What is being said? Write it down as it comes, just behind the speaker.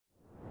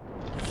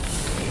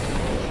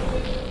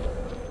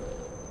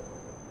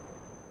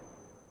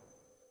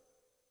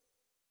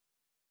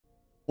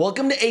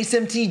Welcome to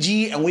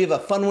AceMTG, and we have a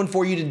fun one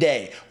for you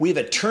today. We have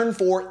a turn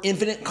 4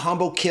 infinite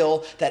combo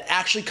kill that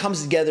actually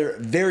comes together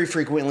very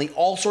frequently,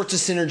 all sorts of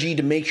synergy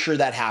to make sure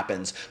that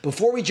happens.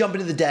 Before we jump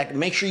into the deck,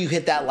 make sure you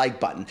hit that like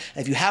button.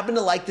 And if you happen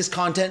to like this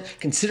content,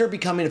 consider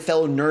becoming a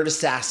fellow nerd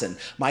assassin.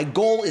 My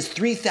goal is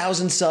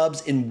 3,000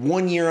 subs in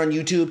 1 year on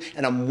YouTube,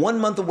 and I'm 1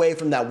 month away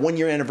from that 1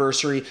 year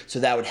anniversary, so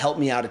that would help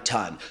me out a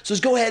ton. So let's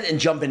go ahead and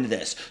jump into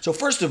this. So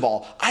first of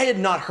all, I had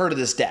not heard of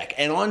this deck,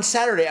 and on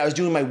Saturday I was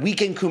doing my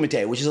weekend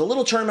kumite, which is a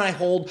little tournament I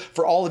hold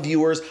for all the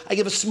viewers. I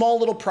give a small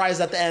little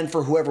prize at the end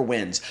for whoever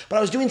wins. But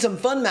I was doing some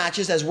fun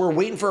matches as we're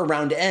waiting for a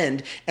round to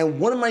end, and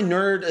one of my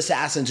nerd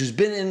assassins who's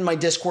been in my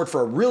Discord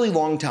for a really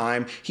long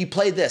time, he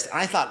played this. And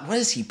I thought, what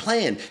is he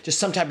playing? Just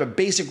some type of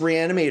basic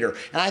reanimator.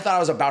 And I thought I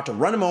was about to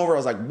run him over. I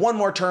was like, one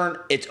more turn,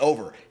 it's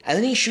over. And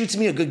then he shoots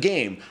me a good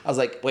game. I was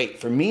like, wait,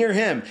 for me or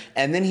him?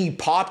 And then he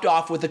popped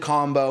off with the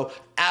combo.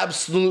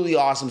 Absolutely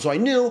awesome. So I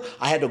knew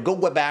I had to go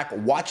back,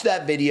 watch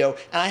that video,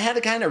 and I had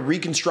to kind of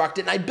reconstruct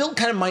it, and I built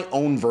kind of my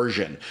own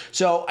version.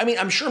 So, I mean,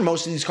 I'm sure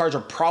most of these cards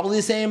are probably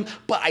the same,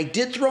 but I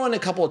did throw in a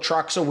couple of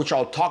Atraxa, which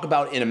I'll talk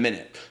about in a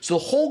minute. So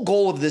the whole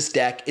goal of this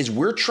deck is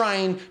we're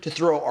trying to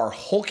throw our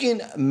Hulking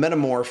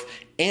Metamorph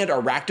and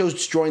our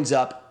Rakdos Joins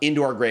Up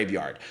into our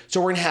graveyard.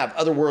 So we're gonna have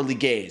Otherworldly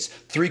Gaze,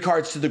 3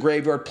 cards to the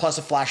graveyard plus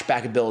a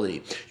flashback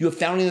ability. You have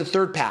Founding the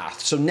Third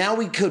Path. So now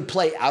we could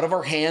play out of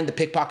our hand the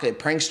Picklock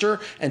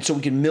Prankster, and so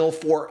we can mill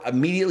 4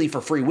 immediately for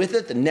free with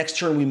it. The next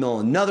turn we mill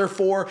another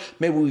 4.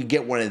 Maybe we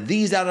get one of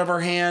these out of our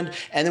hand,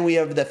 and then we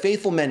have the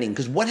Faithful Mending.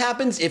 Because what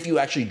happens if you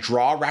actually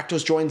draw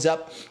Rakdos Joins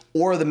Up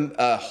or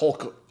the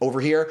Hulk over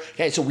here?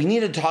 Okay, so we need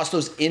to toss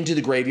those into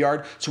the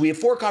graveyard. So we have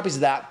 4 copies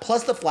of that,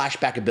 plus the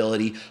flashback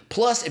ability,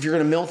 plus if you're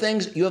gonna mill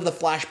things, you have the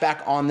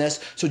flashback on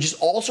this. So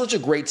just all sorts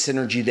of great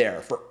synergy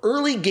there. For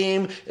early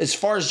game, as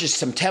far as just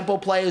some tempo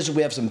plays,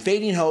 we have some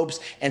Fading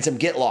Hopes and some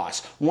Get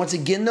Lost. Once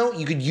again though,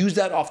 you could use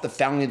that off the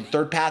Founding the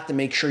Third Path to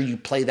make sure you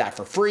play that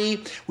for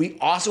free. We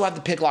also have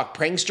the Picklock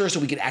Prankster, so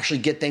we could actually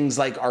get things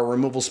like our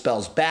removal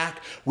spells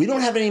back. We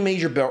don't have any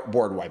major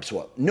board wipes,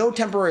 no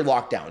temporary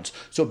lockdowns.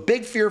 So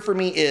big fear for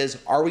me is,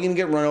 are we gonna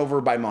get run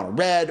over by mono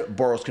red,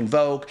 Boros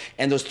Convoke,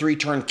 and those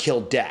 3-turn kill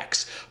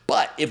decks?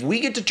 But if we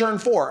get to turn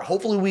 4,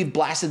 hopefully we've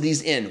blasted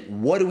these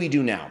in. What do we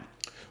do now?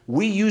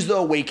 We use the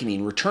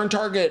Awakening, return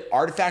target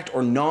artifact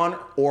or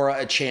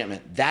non-aura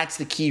enchantment. That's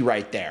the key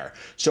right there.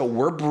 So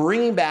we're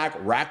bringing back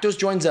Rakdos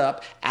Joins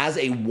Up as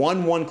a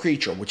 1/1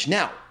 creature, which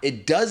now,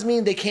 it does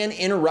mean they can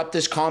interrupt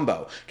this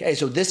combo. Okay,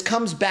 so this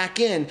comes back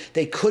in,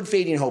 they could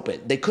Fading Hope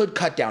it, they could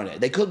cut down it,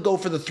 they could go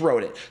for the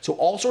throat it. So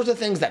all sorts of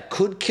things that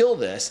could kill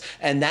this,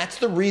 and that's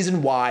the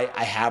reason why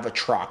I have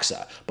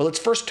Atraxa. But let's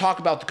first talk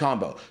about the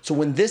combo. So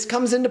when this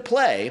comes into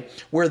play,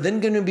 we're then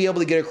gonna be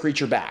able to get a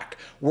creature back.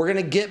 We're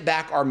gonna get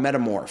back our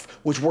Metamorph,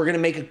 which we're gonna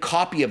make a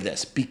copy of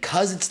this.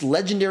 Because it's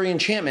legendary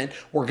enchantment,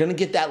 we're gonna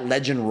get that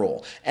legend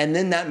roll. And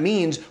then that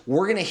means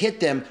we're gonna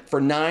hit them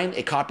for 9,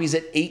 it copies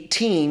at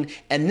 18,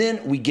 and then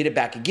we get it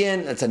back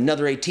again, that's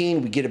another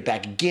 18, we get it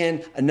back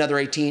again, another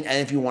 18, and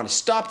if you wanna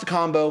stop the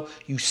combo,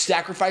 you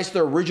sacrifice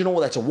the original,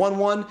 that's a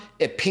 1/1,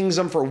 it pings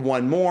them for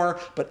 1 more,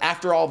 but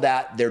after all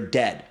that, they're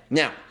dead.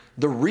 Now,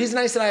 the reason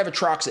I said I have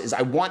Atraxa is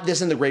I want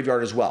this in the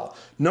graveyard as well.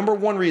 Number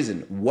 1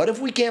 reason, what if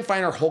we can't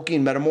find our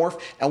Hulking Metamorph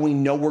and we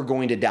know we're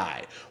going to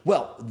die?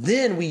 Well,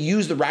 then we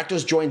use the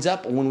Rakdos Joins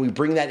Up when we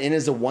bring that in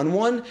as a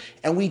 1/1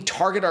 and we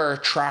target our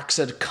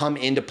Atraxa to come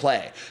into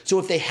play. So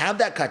if they have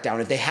that cut down,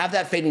 if they have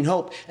that Fading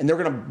Hope and they're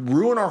gonna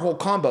ruin our whole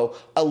combo,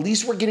 at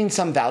least we're getting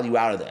some value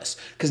out of this.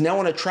 Because now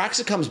when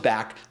Atraxa comes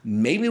back,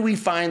 maybe we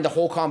find the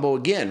whole combo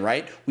again,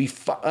 right? It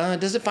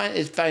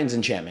finds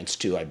enchantments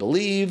too, I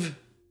believe.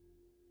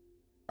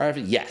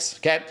 Yes,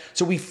 okay?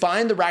 So we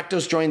find the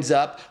Rakdos Joins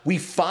Up, we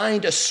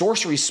find a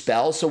sorcery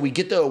spell, so we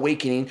get the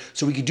Awakening,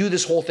 so we could do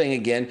this whole thing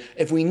again.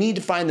 If we need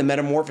to find the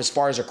Metamorph as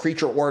far as a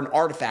creature or an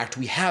artifact,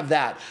 we have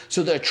that.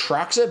 So the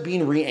Atraxa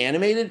being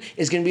reanimated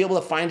is gonna be able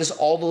to find us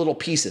all the little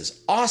pieces.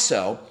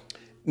 Also,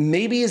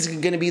 maybe is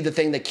going to be the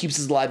thing that keeps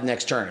us alive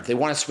next turn. If they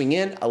want to swing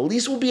in, at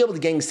least we'll be able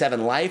to gain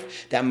 7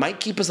 life. That might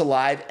keep us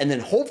alive, and then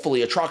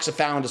hopefully Atraxa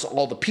found us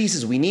all the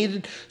pieces we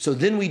needed. So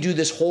then we do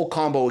this whole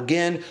combo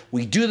again.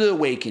 We do the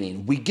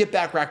Awakening. We get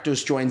back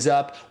Rakdos Joins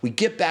Up. We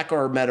get back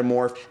our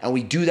Metamorph, and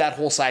we do that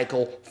whole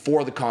cycle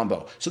for the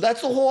combo. So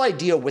that's the whole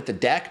idea with the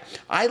deck.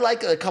 I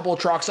like a couple of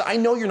Atraxa. I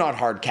know you're not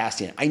hard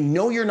casting it. I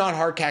know you're not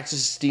hard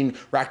casting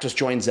Rakdos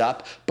Joins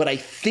Up, but I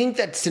think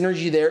that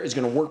synergy there is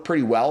going to work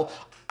pretty well.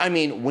 I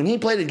mean, when he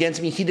played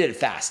against me, he did it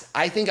fast.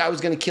 I think I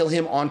was going to kill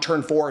him on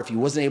turn 4 if he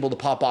wasn't able to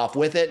pop off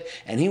with it,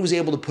 and he was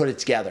able to put it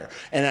together.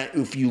 And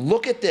if you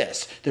look at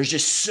this, there's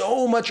just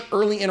so much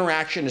early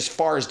interaction as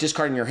far as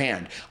discarding your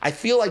hand. I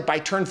feel like by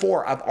turn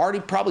 4, I've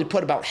already probably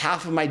put about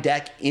half of my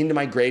deck into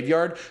my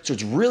graveyard, so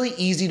it's really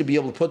easy to be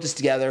able to put this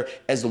together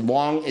as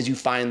long as you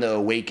find the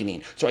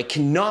Awakening. So I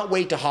cannot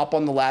wait to hop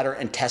on the ladder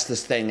and test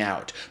this thing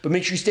out. But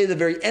make sure you stay to the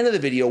very end of the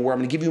video where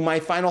I'm going to give you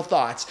my final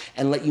thoughts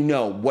and let you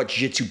know what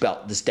Jitsu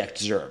belt this deck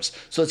deserves.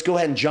 So let's go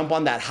ahead and jump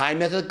on that high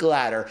mythic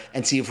ladder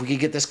and see if we can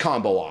get this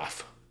combo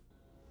off.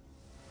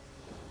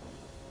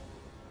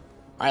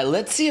 All right,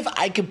 let's see if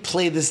I could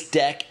play this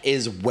deck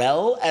as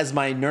well as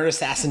my Nerd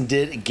Assassin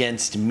did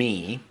against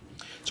me.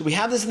 So we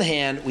have this in the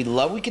hand.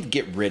 We could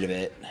get rid of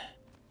it.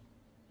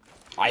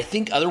 I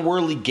think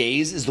Otherworldly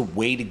Gaze is the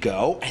way to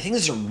go. I think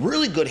this is a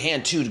really good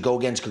hand, too, to go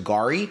against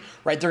Golgari,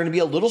 right? They're going to be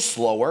a little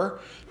slower.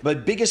 My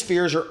biggest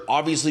fears are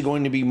obviously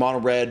going to be Mono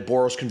Red,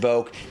 Boros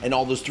Convoke, and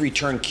all those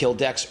 3-turn kill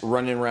decks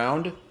running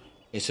around.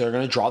 Okay, so they're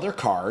going to draw their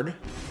card.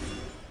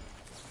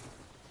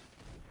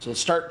 So let's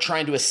start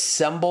trying to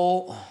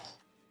assemble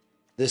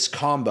this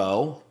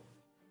combo.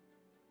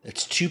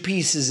 It's 2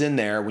 pieces in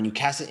there. When you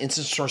cast an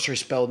instant sorcery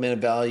spell with mana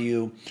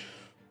value,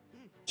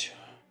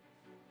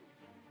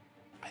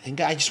 I think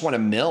I just want to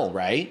mill,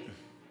 right?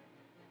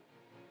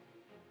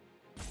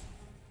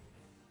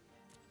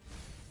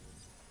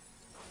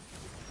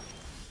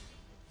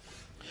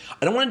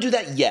 I don't want to do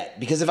that yet,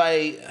 because if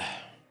I...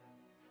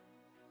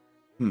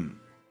 Let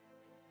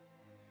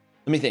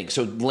me think.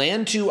 So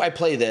land 2, I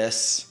play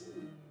this.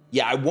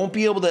 Yeah, I won't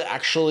be able to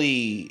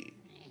actually...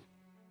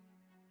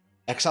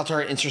 Exile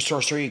target instant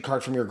sorcery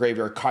card from your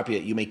graveyard, copy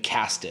it, you may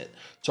cast it.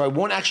 So I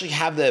won't actually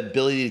have the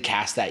ability to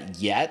cast that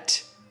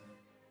yet.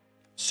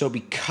 So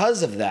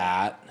because of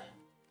that,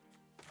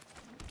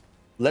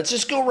 let's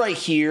just go right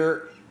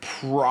here,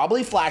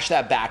 probably flash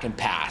that back and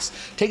pass.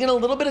 Taking a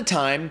little bit of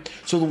time.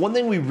 So the one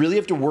thing we really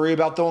have to worry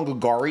about though on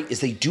Golgari is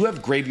they do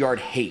have graveyard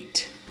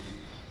hate.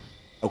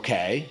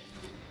 Okay.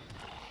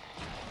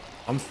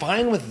 I'm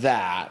fine with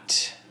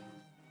that.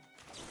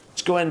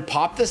 Let's go ahead and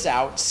pop this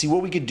out, see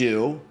what we could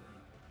do.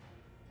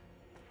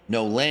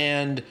 No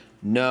land,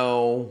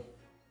 no.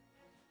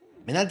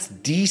 I mean, that's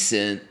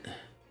decent.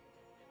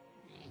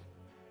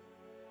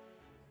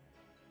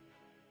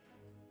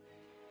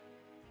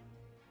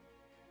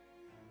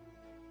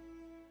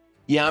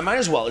 Yeah, I might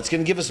as well. It's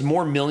going to give us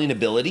more milling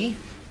ability.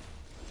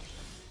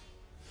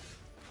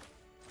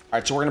 All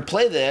right, so we're going to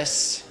play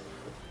this.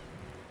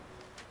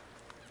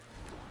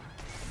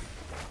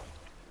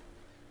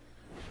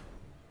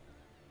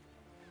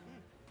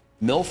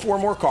 Mill 4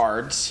 more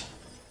cards.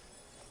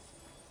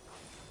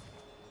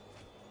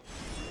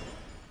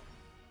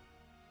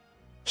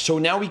 So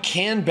now we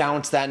can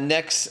bounce that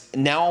next,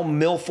 now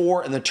mill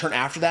 4, and the turn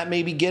after that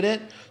maybe get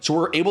it. So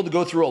we're able to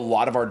go through a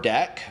lot of our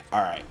deck.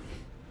 All right.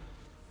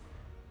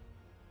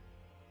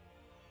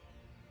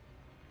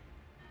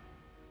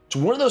 It's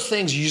one of those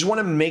things you just want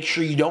to make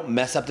sure you don't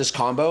mess up this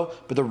combo,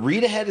 but the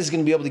read ahead is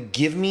going to be able to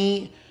give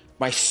me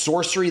my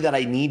sorcery that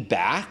I need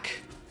back.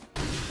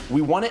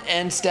 We want to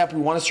end step,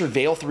 we want to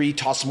surveil 3,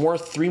 toss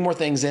 3 more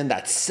things in.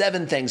 That's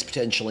 7 things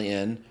potentially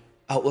in.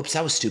 Oh, whoops,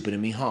 that was stupid of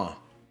me, huh?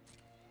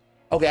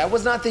 Okay, I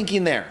was not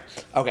thinking there.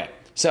 Okay,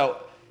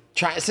 so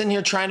sitting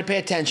here trying to pay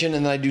attention,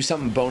 and then I do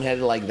something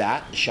boneheaded like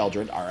that.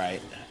 Sheldred, all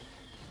right.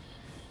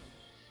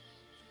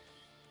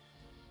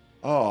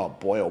 Oh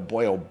boy, oh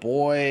boy, oh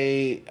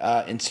boy.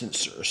 Instant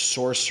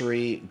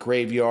sorcery,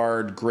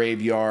 graveyard,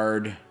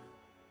 graveyard.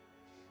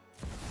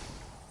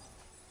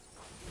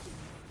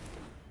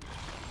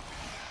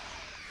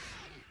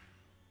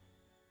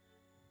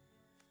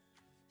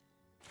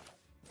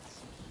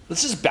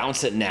 Let's just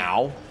bounce it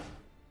now.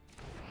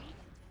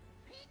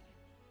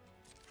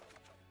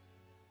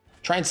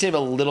 Try and save a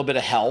little bit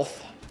of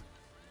health.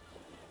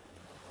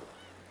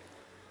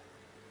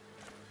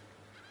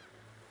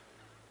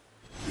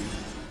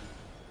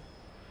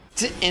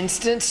 It's an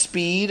instant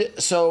speed,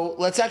 so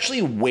let's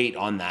actually wait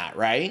on that,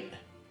 right?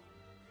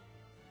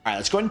 All right,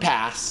 let's go ahead and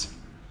pass.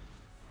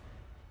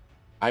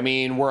 I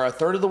mean, we're a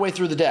third of the way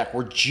through the deck.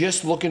 We're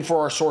just looking for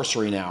our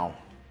sorcery now.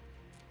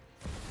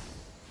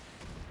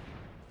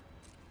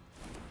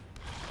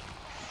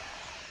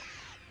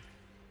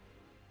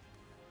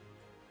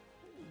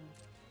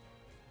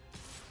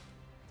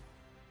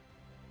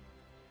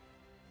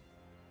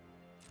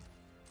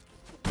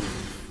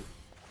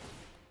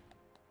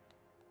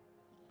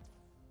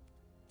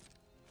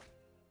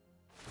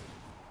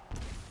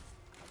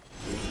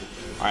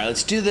 All right,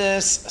 let's do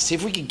this. See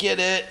if we can get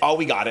it. Oh,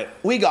 we got it.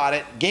 We got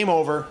it. Game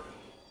over.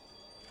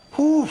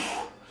 Whew.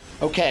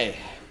 Okay.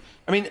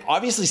 I mean,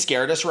 obviously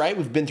scared us, right?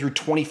 We've been through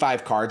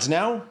 25 cards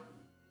now. All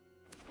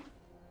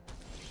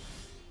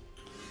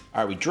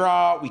right, we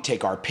draw. We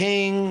take our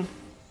ping.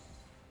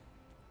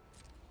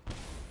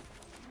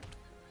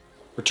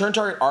 Return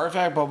target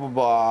artifact, blah, blah,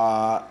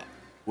 blah,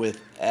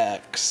 with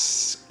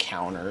X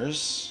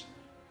counters.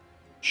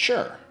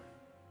 Sure.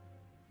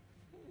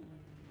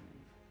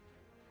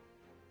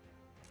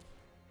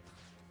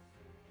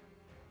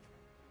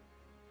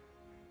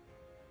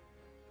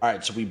 All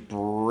right, so we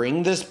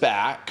bring this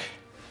back.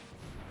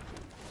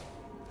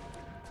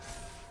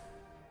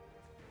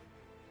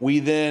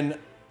 We then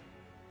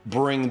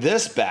bring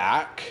this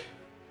back.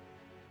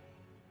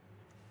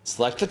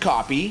 Select the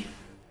copy.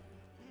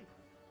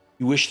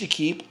 You wish to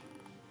keep.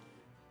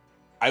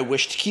 I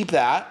wish to keep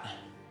that.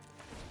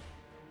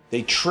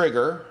 They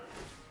trigger.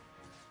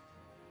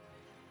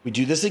 We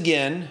do this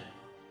again.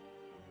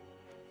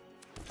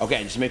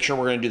 Okay, just make sure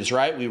we're going to do this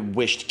right. We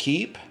wish to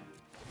keep.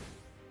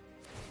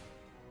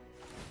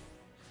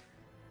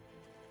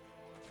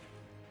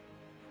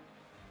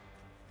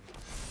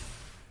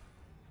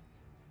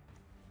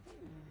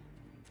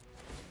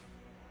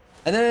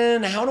 And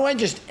then how do I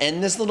just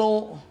end this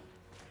little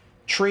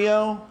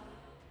trio?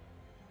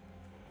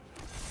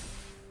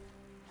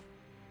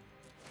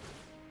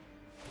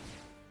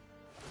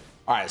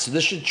 All right, so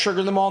this should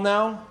trigger them all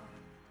now.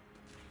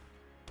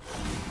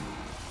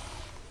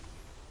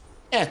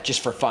 Yeah,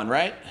 just for fun,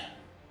 right?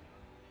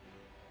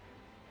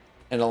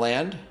 And a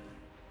land.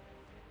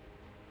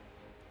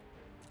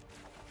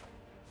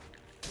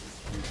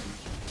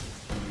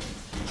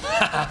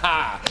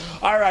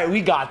 All right,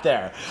 we got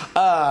there.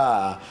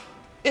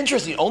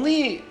 Interesting.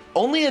 Only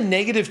a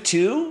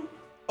 -2.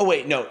 Oh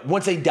wait, no.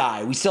 Once they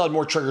die, we still had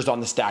more triggers on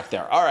the stack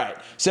there. All right,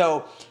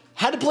 so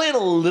had to play it a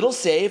little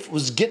safe.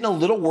 Was getting a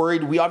little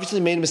worried. We obviously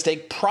made a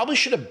mistake. Probably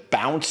should have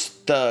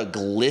bounced the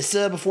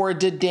Glissa before it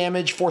did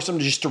damage. Force them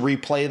just to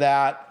replay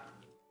that.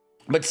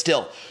 But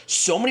still,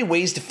 so many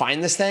ways to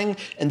find this thing.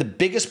 And the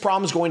biggest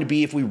problem is going to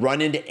be if we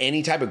run into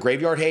any type of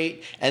graveyard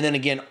hate. And then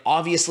again,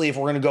 obviously, if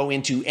we're going to go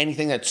into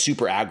anything that's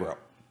super aggro.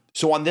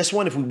 So on this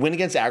one, if we win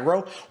against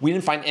aggro, we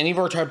didn't find any of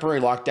our temporary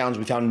lockdowns.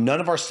 We found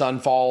none of our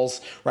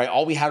sunfalls, right?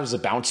 All we had was a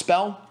bounce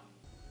spell.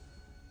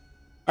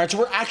 All right, so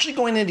we're actually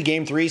going into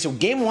game 3. So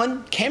game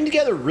 1 came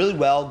together really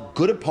well.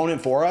 Good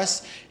opponent for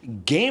us.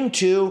 Game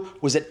 2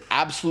 was an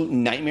absolute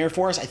nightmare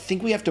for us. I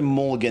think we have to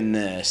mulligan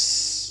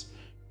this.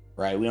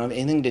 Right, we don't have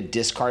anything to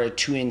discard, a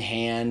 2 in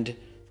hand.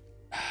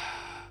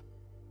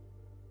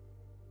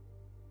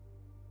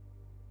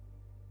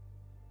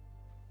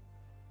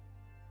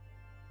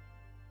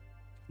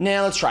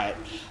 Now let's try it.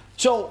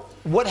 So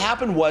what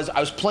happened was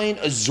I was playing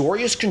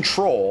Azorius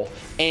Control,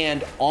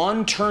 and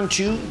on turn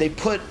 2, they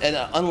put an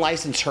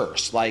unlicensed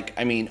hearse. Like,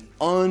 I mean,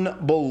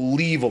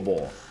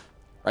 unbelievable.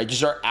 Right,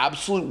 just our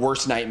absolute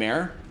worst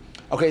nightmare.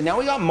 Okay, now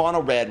we got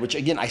mono red, which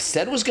again, I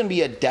said was gonna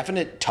be a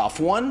definite tough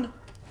one.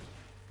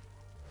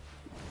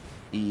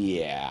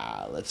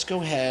 Yeah, let's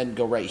go ahead and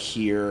go right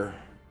here.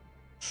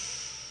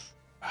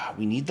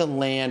 We need the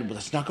land, but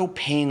let's not go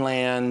pain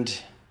land.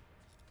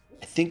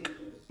 I think,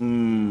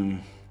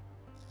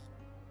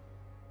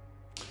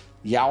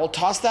 yeah, I'll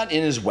toss that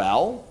in as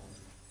well.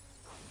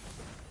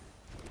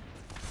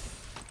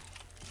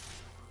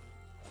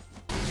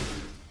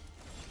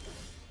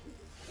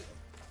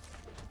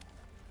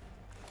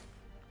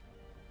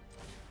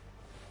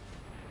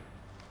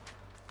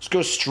 Let's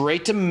go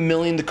straight to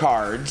milling the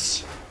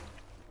cards.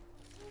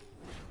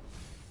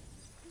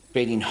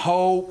 Fading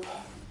Hope.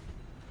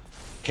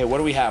 Okay, what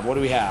do we have? What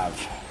do we have?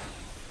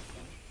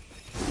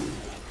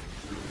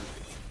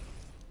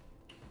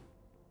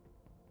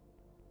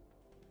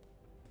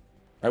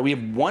 All right, we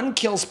have 1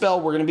 kill spell.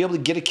 We're going to be able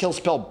to get a kill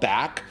spell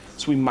back,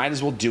 so we might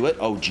as well do it.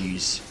 Oh,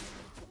 geez.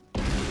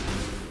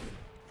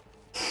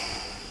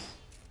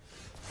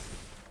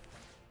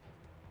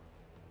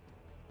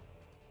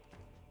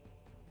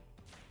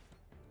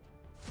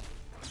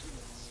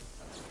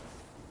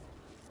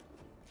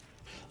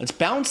 Let's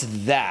bounce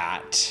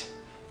that.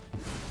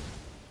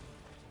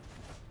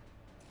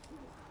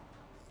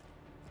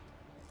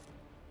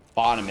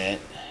 Bottom it.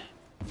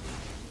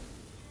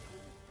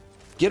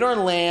 Get our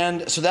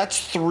land. So that's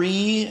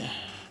 3.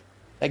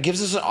 That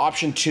gives us an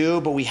option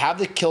 2, but we have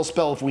the kill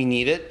spell if we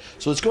need it.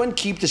 So let's go ahead and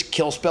keep this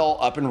kill spell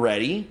up and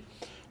ready.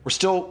 We're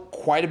still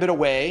quite a bit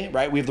away,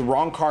 right? We have the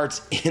wrong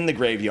cards in the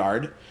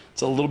graveyard.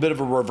 It's a little bit of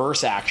a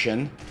reverse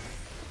action.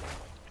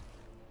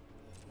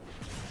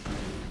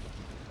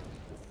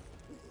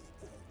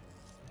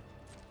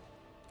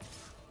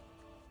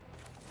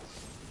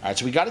 All right,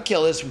 so we got to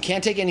kill this. We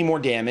can't take any more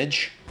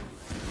damage.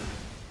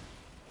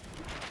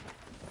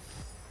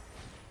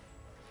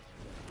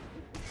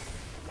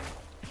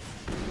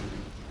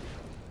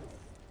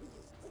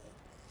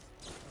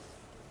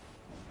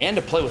 And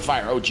to play with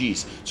fire. Oh,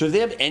 geez. So if they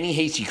have any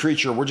hasty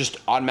creature, we're just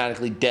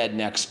automatically dead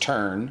next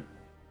turn.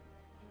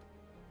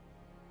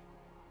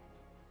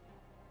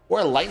 Or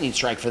a lightning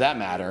strike for that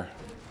matter.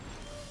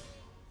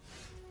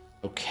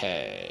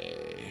 Okay.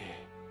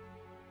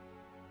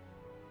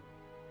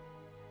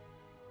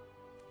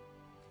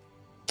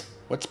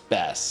 What's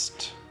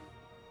best?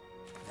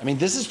 I mean,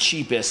 this is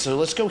cheapest, so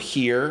let's go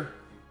here.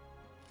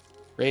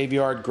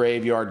 Graveyard,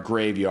 graveyard,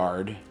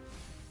 graveyard.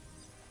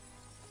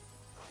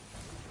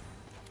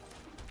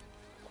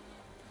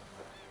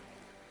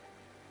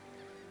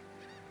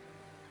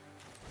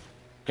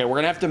 Okay, we're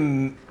gonna have to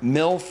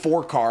mill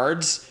 4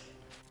 cards.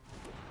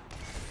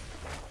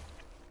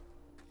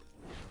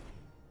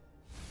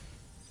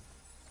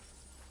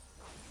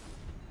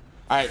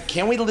 All right,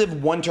 can we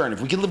live 1 turn? If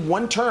we can live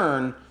 1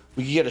 turn,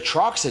 we can get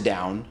Atraxa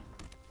down.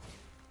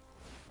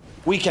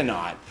 We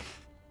cannot.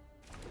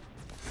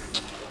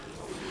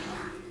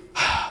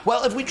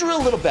 Well, if we drew a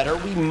little better,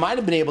 we might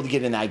have been able to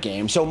get in that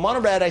game. So mono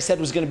red I said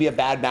was going to be a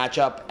bad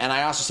matchup, and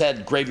I also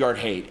said graveyard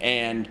hate.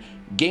 And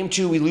game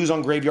 2, we lose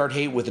on graveyard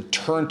hate with a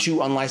turn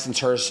 2 unlicensed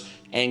hearse.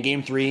 And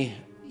game 3,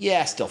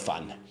 yeah, still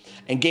fun.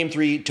 And game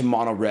 3 to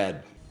mono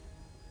red.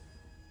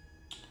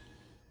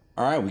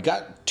 All right, we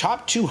got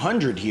top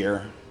 200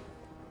 here.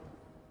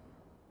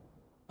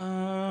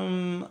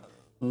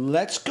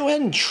 Let's go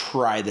ahead and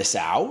try this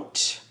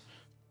out,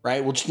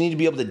 right? We'll just need to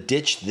be able to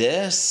ditch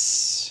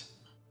this.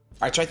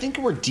 All right, so I think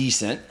we're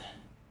decent.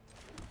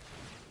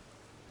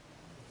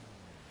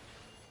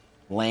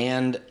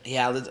 Land,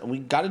 yeah, we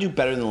got to do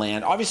better than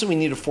land. Obviously, we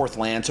need a 4th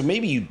land, so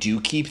maybe you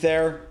do keep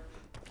there.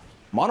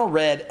 Mono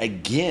red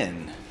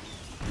again.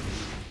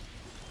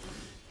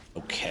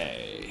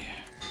 Okay.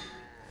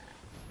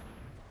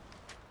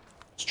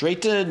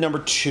 Straight to number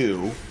 2.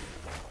 All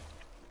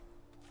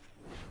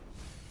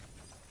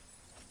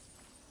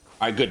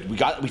right, good.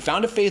 We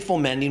found a Faithful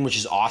Mending, which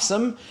is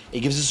awesome. It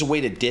gives us a way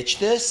to ditch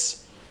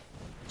this.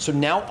 So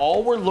now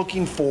all we're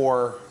looking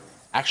for,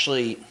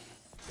 actually,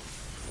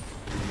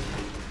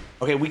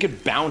 okay, we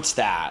could bounce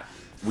that.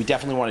 We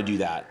definitely want to do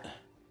that.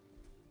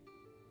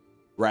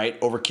 Right?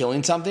 Over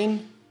killing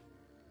something.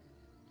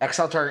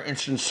 Exile target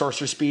instant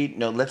sorcerer speed.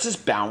 No, let's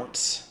just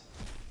bounce.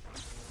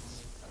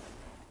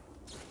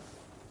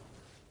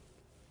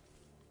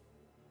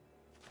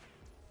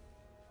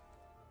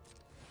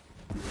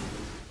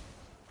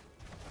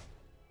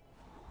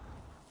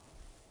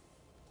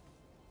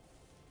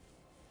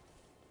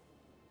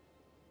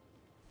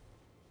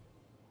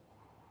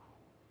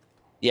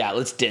 Yeah,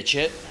 let's ditch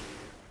it.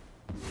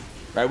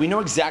 Right, we know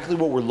exactly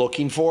what we're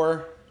looking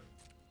for.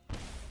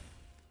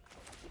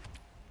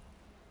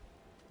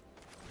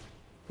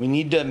 We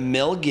need to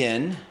mill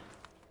again.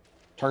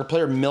 Target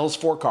player mills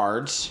 4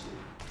 cards.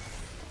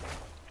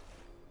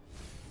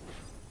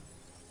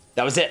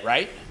 That was it,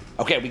 right?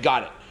 Okay, we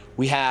got it.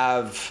 We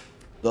have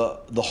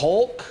the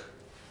Hulk.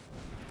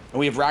 And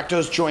we have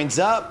Rakdos Joins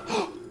Up.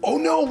 Oh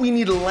no, we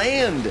need a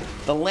land.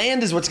 The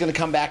land is what's going to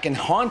come back and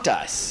haunt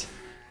us.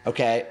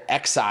 Okay,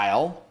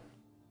 exile.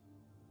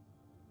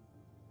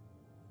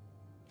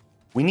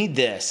 We need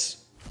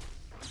this.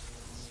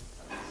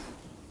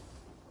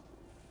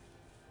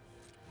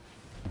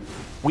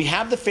 We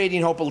have the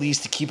Fading Hope Elise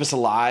to keep us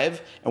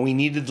alive, and we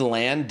needed the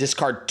land.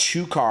 Discard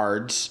 2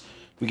 cards.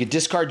 We could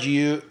discard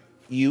you,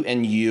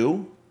 and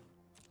you.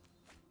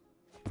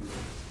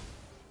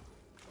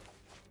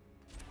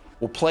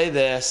 We'll play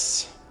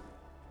this.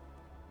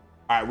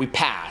 All right, we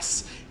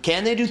pass.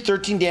 Can they do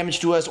 13 damage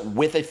to us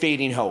with a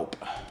Fading Hope?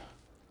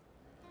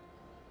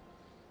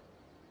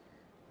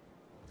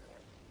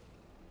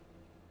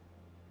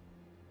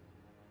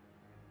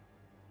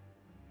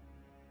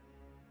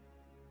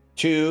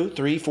 Two,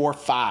 3, 4,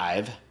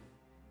 5.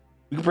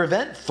 We can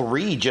prevent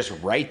 3 just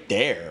right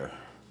there.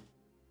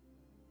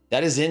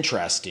 That is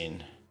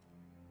interesting.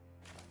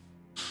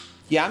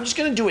 Yeah, I'm just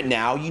going to do it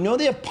now. You know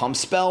they have pump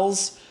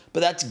spells, but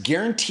that's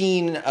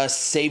guaranteeing us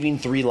saving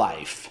 3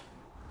 life.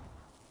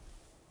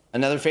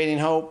 Another Fading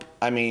Hope.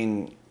 I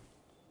mean,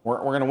 we're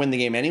going to win the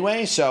game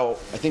anyway, so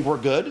I think we're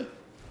good.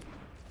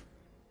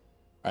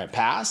 All right,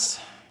 pass.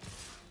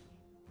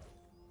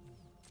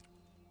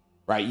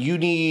 Right, you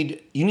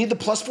need the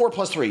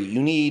 +4/+3.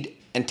 You need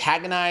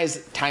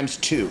antagonize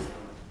 ×2.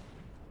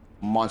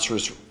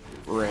 Monstrous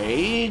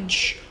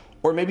Rage.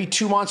 Or maybe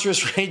 2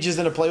 Monstrous Rages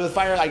and a Play with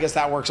Fire. I guess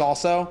that works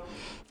also.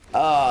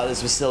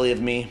 This was silly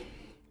of me.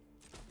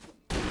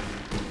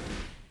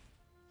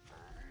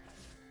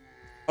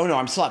 Oh no,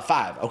 I'm still at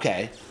 5.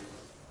 Okay.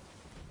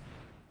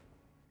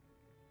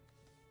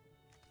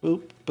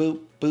 Boop, boop,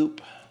 boop.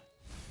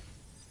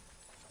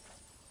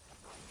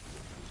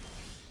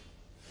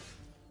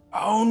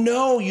 Oh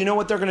no, you know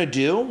what they're gonna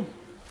do?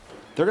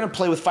 They're gonna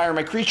play with Fire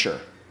my creature.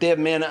 They have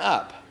mana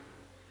up.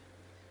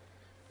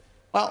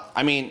 Well,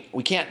 I mean,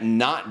 we can't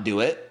not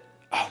do it.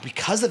 Oh,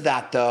 because of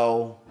that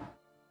though.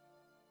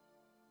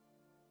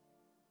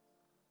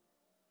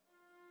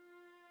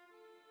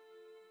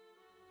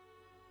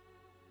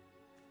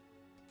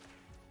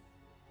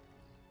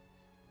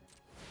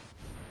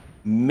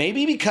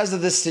 Maybe because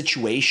of this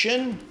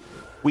situation,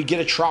 we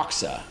get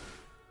Atraxa.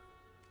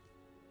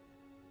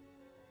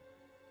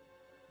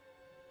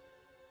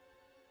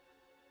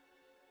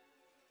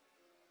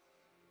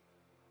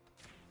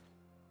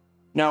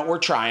 No, we're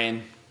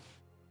trying.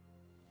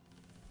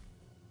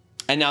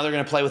 And now they're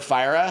going to play with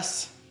Fire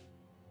us?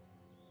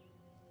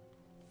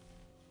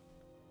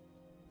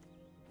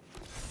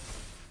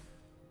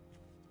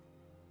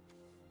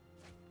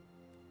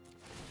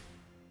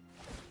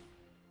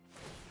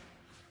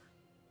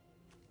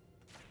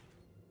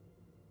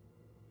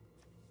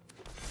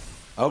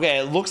 Okay,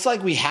 it looks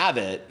like we have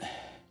it.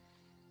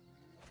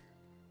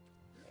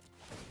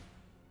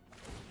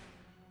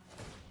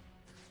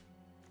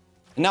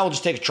 And now we'll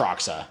just take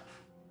Atraxa.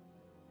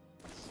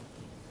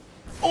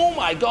 Oh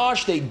my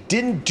gosh, they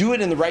didn't do it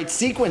in the right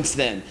sequence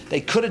then. They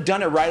could have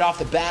done it right off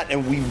the bat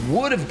and we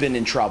would have been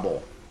in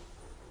trouble.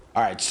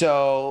 All right,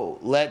 so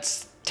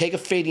let's take a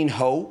Fading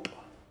Hope.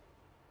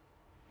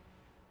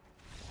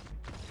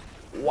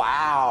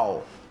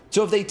 Wow.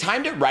 So if they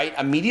timed it right,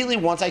 immediately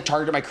once I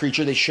targeted my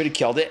creature, they should have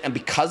killed it. And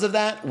because of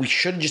that, we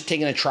should have just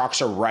taken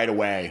Atraxa right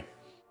away.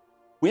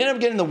 We ended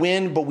up getting the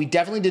win, but we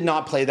definitely did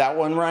not play that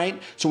one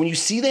right. So when you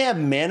see they have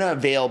mana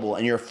available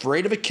and you're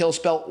afraid of a kill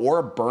spell or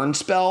a burn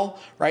spell,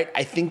 right?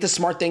 I think the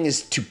smart thing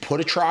is to put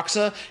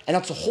Atraxa, and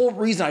that's the whole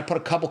reason I put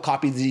a couple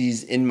copies of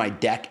these in my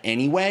deck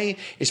anyway,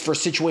 is for a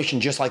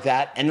situation just like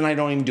that, and then I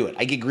don't even do it.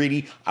 I get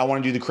greedy, I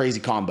want to do the crazy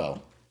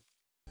combo.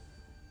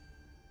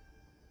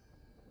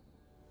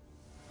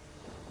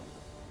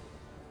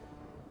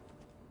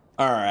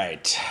 All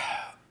right.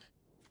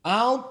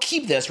 I'll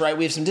keep this, right?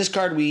 We have some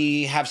discard,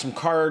 we have some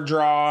card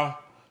draw,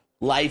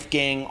 life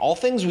gain, all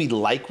things we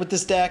like with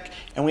this deck,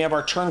 and we have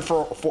our turn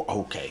for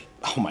okay.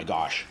 Oh my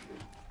gosh.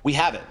 We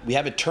have it. We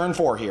have it turn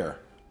 4 here.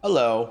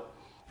 Hello.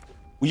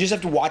 We just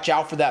have to watch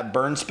out for that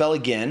burn spell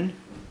again.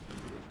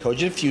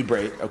 Cogent Feud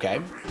Break, okay.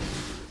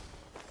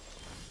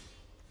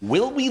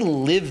 Will we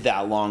live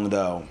that long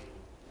though?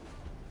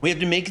 We have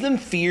to make them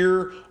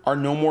fear our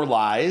No More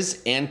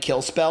Lies and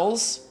kill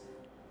spells.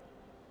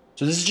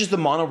 So this is just the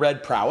mono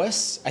red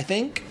prowess, I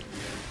think.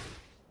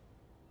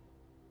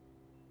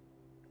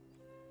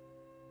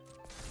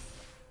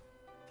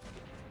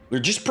 We're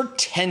just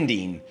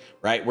pretending,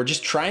 right? We're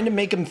just trying to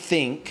make them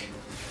think.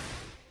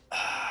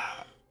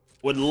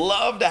 Would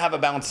love to have a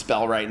bounce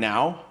spell right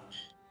now.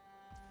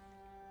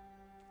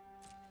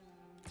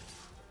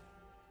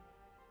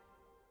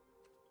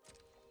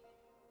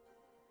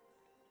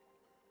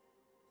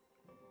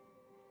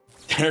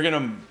 They're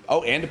gonna,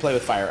 oh, and to play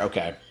with fire,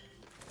 okay.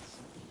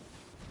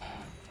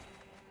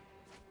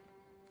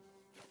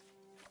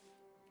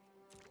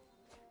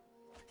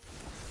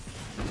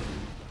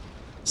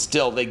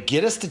 Still, they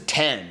get us to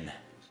 10.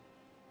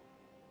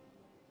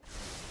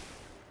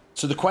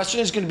 So the question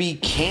is going to be,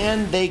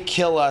 can they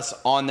kill us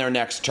on their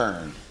next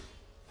turn?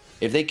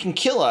 If they can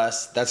kill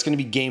us, that's going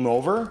to be game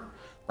over,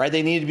 right?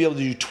 They need to be able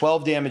to do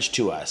 12 damage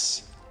to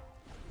us.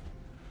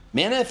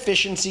 Mana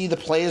efficiency, the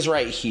play is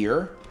right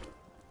here.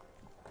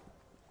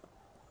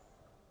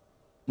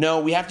 No,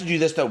 we have to do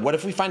this though. What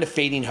if we find a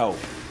Fading Hope?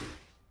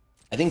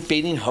 I think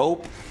Fading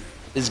Hope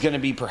is going to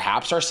be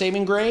perhaps our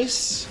saving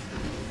grace.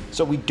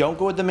 So we don't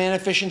go with the mana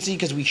efficiency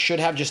because we should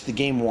have just the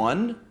game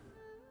 1.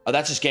 Oh,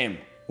 that's just game.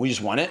 We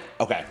just won it?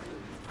 Okay.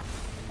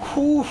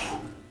 Whew.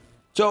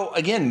 So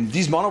again,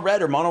 these mono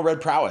red or mono red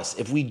prowess.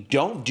 If we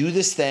don't do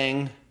this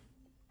thing,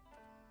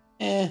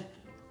 let's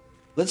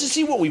just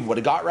see what we would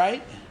have got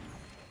right.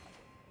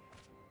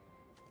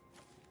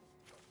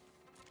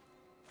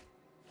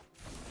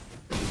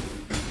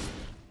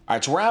 All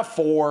right, so we're at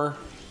 4.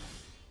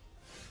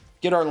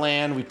 Get our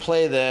land. We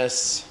play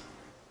this.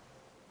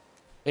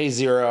 Pay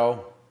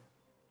 0.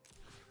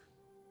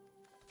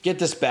 Get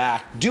this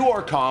back. Do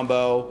our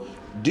combo.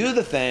 Do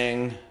the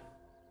thing.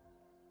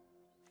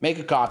 Make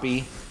a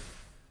copy.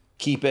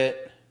 Keep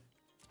it.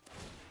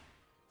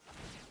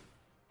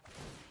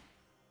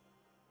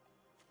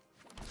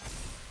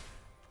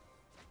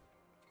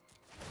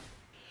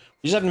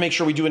 We just have to make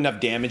sure we do enough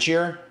damage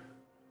here.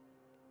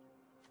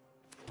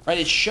 Right,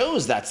 it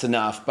shows that's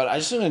enough, but I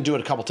just want to do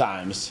it a couple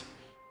times.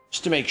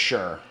 Just to make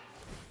sure.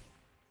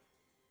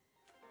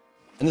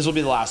 And this will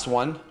be the last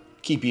one.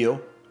 Keep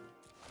you.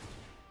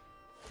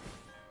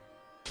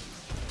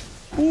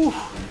 Whew.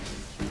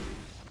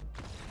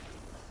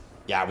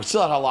 Yeah, we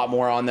still had a lot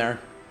more on there.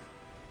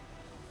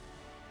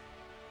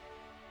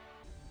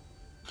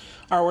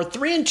 All right, we're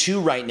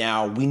 3-2 right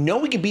now. We know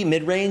we can beat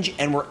mid-range,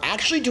 and we're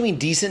actually doing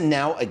decent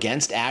now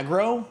against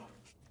aggro.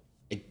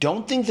 I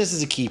don't think this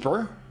is a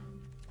keeper.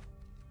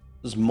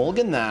 Let's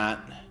mulligan that.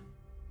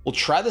 We'll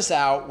try this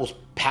out. We'll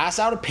pass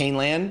out a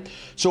Painland.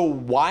 So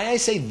why I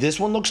say this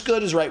one looks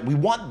good is, right, we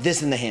want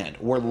this in the hand.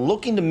 We're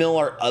looking to mill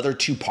our other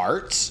 2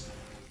 parts.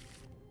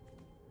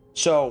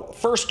 So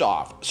first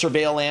off,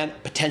 Surveil Land,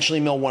 potentially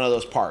mill one of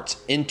those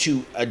parts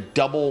into a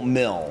double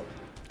mill.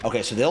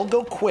 Okay, so they'll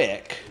go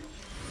quick.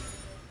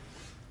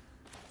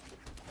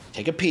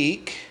 Take a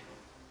peek.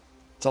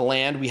 It's a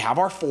land. We have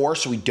our 4,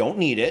 so we don't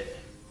need it.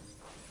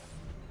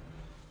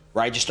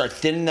 Right, just start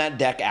thinning that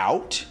deck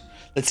out.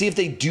 Let's see if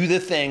they do the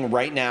thing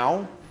right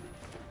now.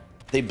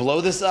 They blow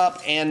this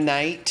up and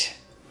night.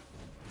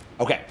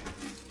 Okay.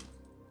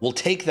 We'll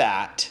take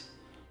that.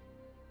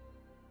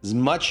 As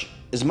much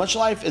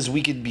life as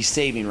we could be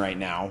saving right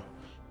now.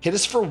 Hit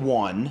us for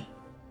 1.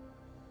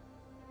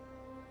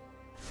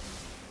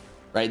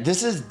 Right,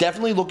 this is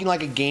definitely looking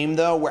like a game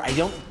though where I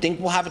don't think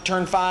we'll have a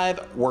turn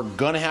 5. We're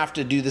gonna have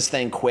to do this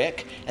thing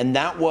quick. And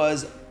that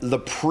was the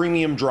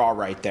premium draw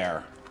right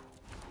there.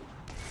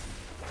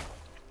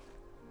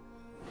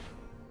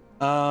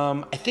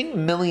 I think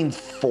milling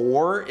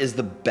 4 is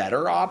the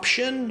better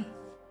option.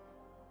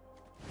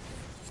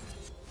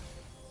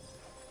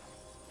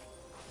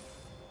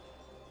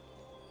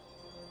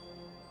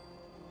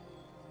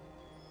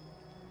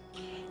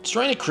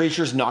 Destroying a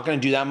creature is not going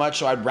to do that much,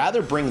 so I'd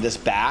rather bring this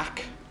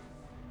back.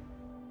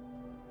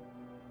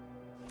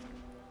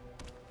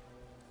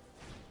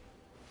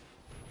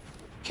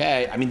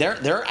 Okay, I mean,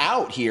 they're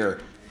out here.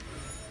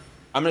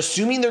 I'm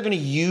assuming they're going to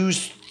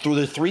use through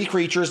the 3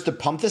 creatures to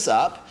pump this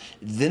up.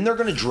 Then they're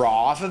going to draw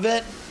off of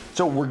it.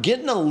 So we're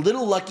getting a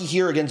little lucky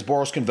here against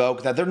Boros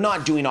Convoke that they're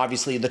not doing,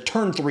 obviously, the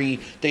turn 3.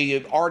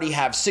 They already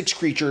have 6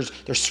 creatures.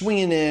 They're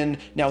swinging in.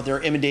 Now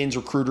they're Imidane's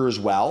Recruiter as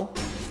well.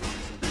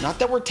 Not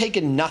that we're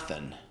taking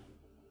nothing.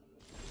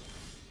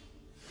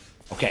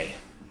 Okay.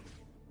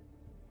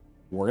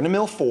 We're going to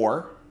mill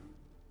 4.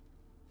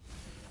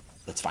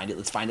 Let's find it.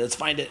 Let's find it. Let's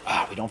find it.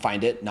 Ah, we don't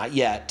find it. Not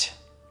yet.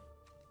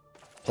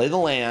 Play the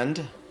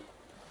land.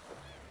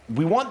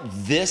 We want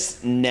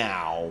this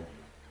now.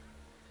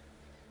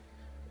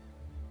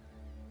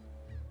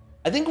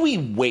 I think we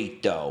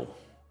wait, though.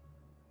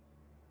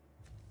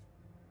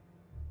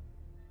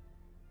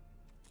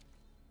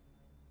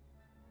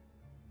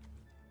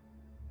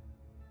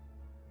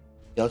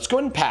 Yeah, let's go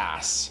ahead and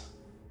pass.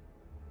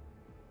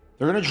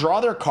 They're going to draw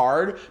their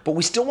card, but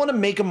we still want to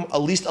make them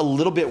at least a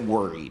little bit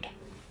worried,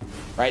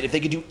 right? If they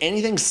could do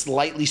anything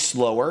slightly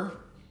slower.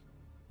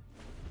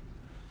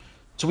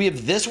 So we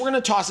have this we're going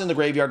to toss in the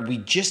graveyard. We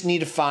just need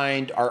to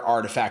find our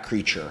artifact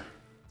creature.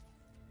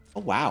 Oh,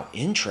 wow.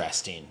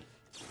 Interesting.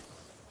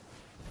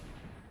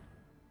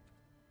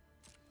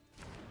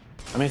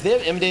 I mean, if they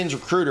have Imidane's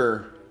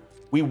Recruiter,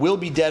 we will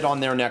be dead on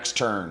their next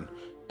turn.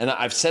 And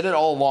I've said it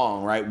all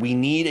along, right? We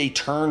need a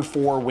turn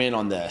 4 win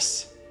on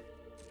this.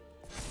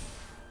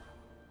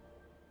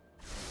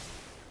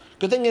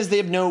 Good thing is they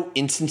have no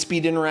instant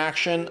speed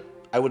interaction,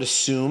 I would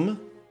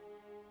assume.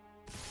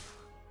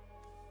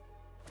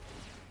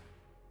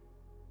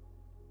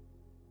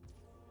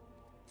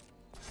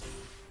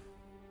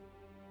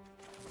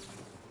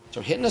 So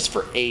hitting us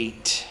for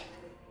 8.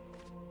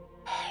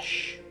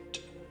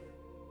 Shoot.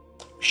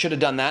 We should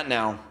have done that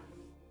now.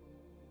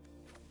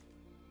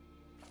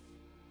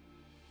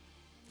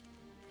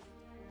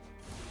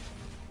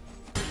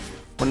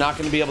 We're not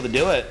going to be able to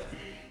do it.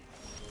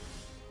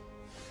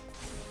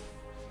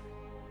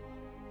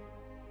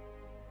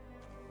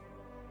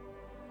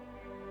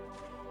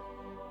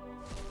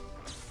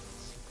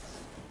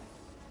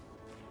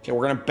 Okay,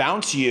 we're going to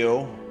bounce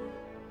you.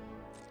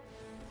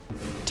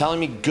 Telling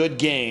me good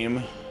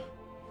game.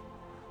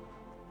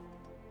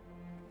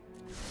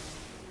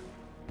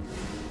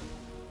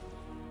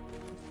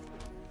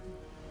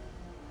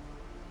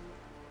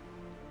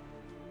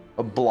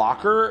 A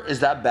blocker? Is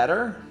that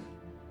better?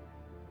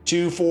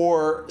 2,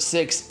 4,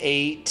 6,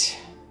 8.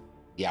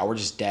 Yeah, we're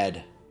just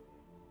dead.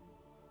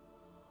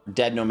 We're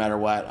dead no matter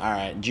what. All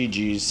right,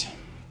 GG's.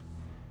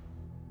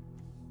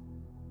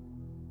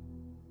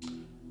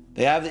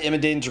 They have the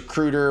Imidane's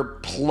Recruiter,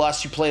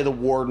 plus you play the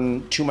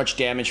Warden, too much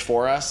damage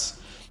for us.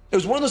 It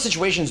was one of those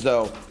situations,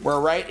 though, where,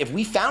 right, if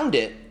we found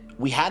it,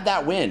 we had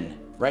that win,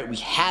 right? We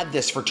had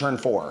this for turn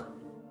 4.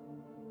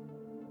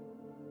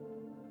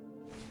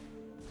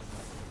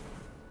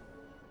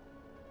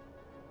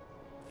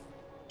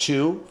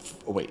 Two,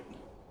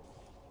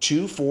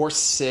 4,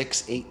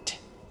 6, 8.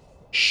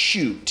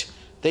 Shoot,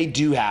 they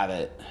do have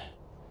it.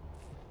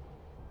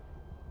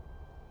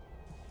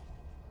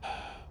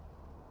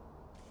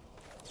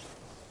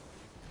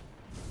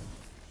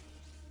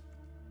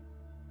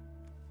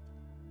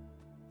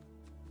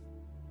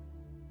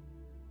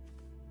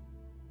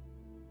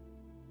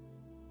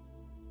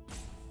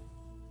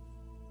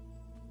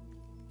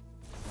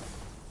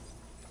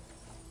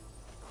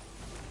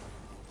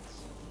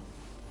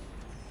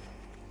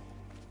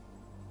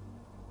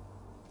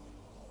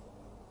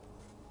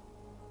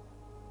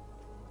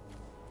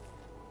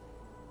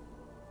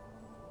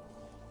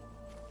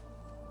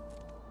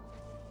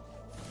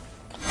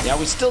 Yeah,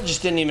 we still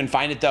just didn't even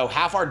find it, though.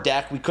 Half our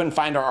deck, we couldn't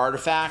find our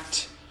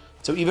artifact.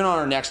 So even on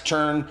our next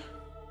turn,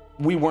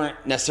 we weren't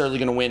necessarily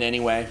going to win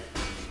anyway.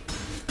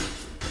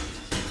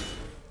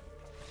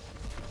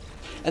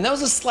 And that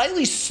was a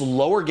slightly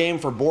slower game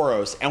for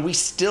Boros, and we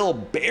still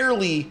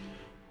barely,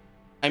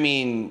 I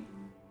mean,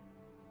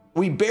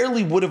 we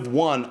barely would have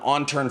won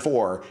on turn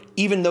 4,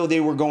 even though they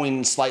were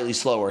going slightly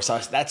slower. So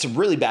that's a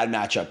really bad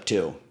matchup,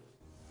 too.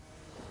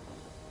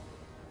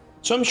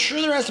 So I'm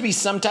sure there has to be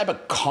some type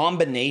of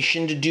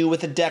combination to do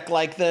with a deck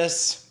like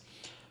this.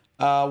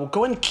 We'll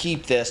go ahead and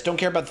keep this. Don't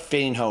care about the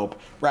Fading Hope,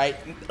 right?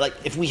 Like,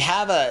 if we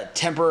have a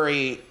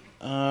temporary...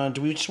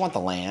 do we just want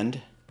the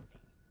land?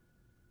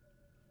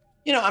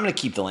 You know, I'm going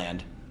to keep the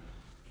land.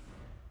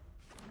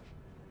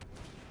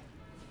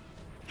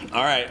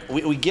 All right,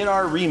 we get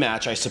our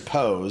rematch, I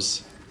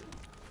suppose.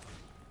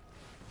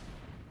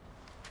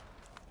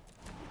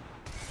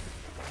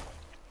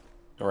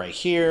 Go right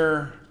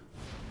here.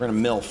 We're going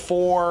to mill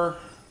 4.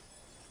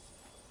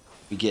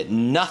 We get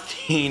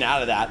nothing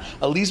out of that.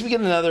 At least we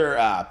get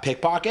another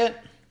pickpocket.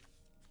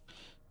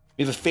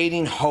 We have a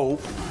Fading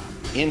Hope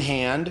in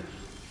hand.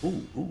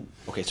 Ooh, ooh.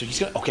 Okay, so he's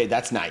going to... Okay,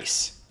 that's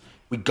nice.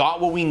 We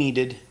got what we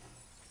needed.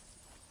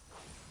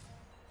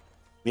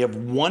 We have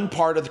one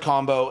part of the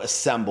combo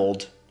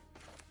assembled.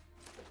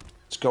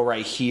 Let's go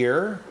right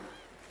here.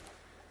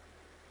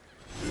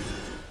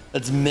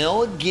 Let's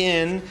mill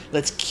again.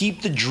 Let's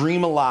keep the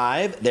dream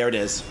alive. There it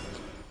is.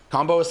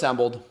 Combo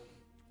assembled.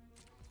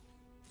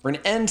 We're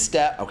gonna end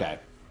step. Okay.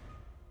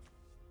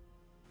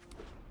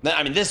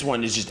 I mean, this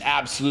one is just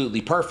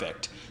absolutely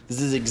perfect.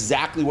 This is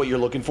exactly what you're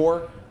looking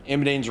for.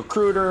 Imidane's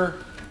Recruiter.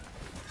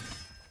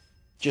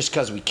 Just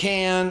because we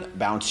can.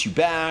 Bounce you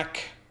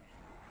back.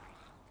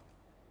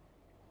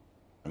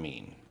 I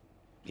mean,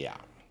 yeah.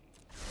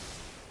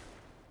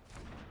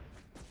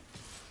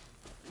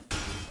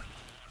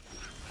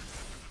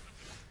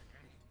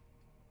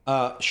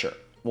 Sure.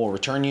 We'll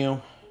return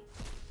you.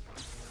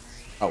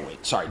 Oh,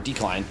 wait. Sorry.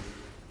 Decline.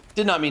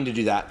 Did not mean to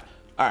do that.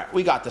 All right.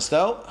 We got this,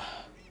 though.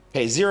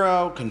 Pay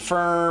 0.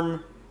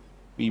 Confirm.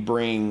 We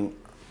bring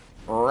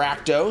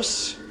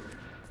Rakdos.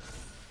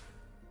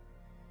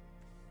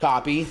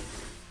 Copy.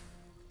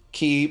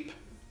 Keep.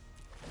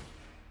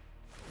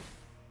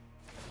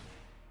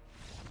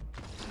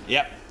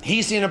 Yep.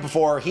 He's seen it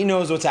before. He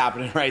knows what's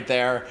happening right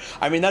there.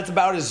 I mean, that's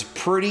about as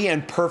pretty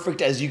and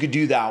perfect as you could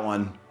do that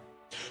one.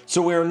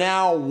 So we're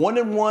now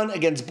 1-1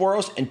 against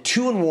Boros and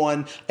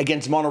 2-1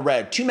 against Mono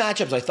Red. Two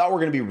matchups I thought were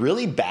going to be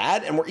really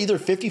bad, and we're either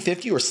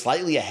 50-50 or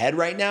slightly ahead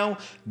right now.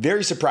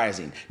 Very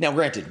surprising. Now,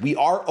 granted, we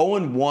are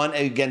 0-1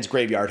 against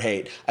Graveyard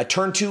Hate. A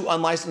turn 2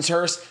 Unlicensed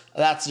Hearse,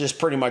 that's just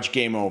pretty much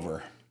game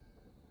over.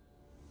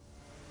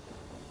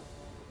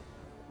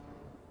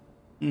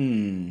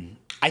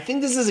 I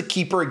think this is a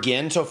keeper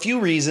again. So a few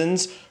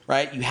reasons,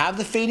 right? You have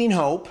the Fading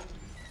Hope.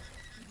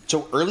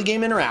 So early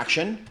game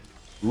interaction.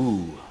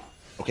 Ooh.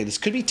 Okay, this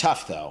could be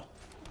tough, though.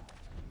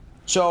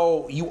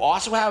 So you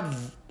also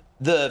have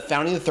the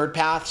Founding the Third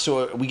Path,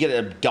 so we get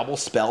a double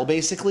spell,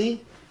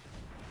 basically.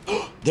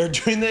 They're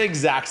doing the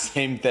exact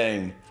same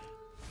thing.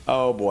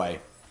 Oh, boy.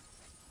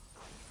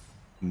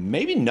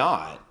 Maybe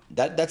not.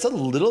 That's a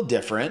little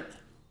different.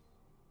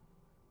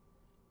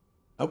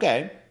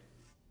 Okay.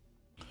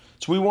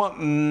 So we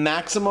want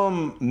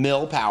maximum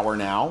mill power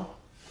now.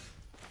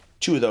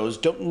 2 of those.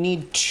 Don't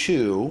need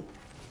 2.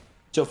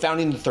 So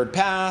Founding the Third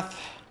Path.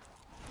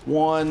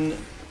 1.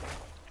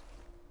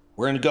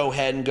 We're going to go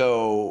ahead and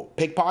go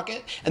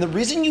Pickpocket. And the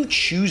reason you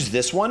choose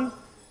this one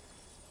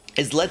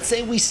is, let's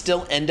say we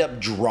still end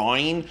up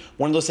drawing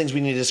one of those things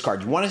we need to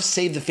discard. You want to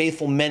save the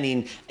Faithful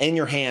Mending in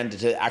your hand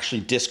to actually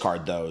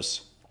discard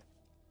those.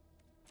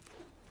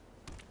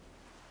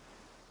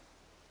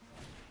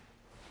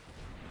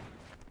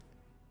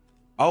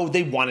 Oh,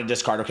 they want to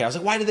discard. Okay, I was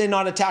like, why did they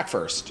not attack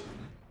first?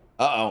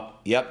 Uh-oh.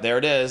 Yep, there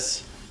it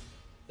is.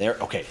 There,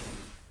 okay.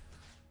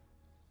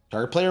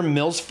 Target player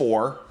mills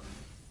 4.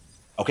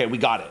 Okay, we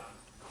got it.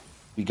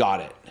 We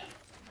got it.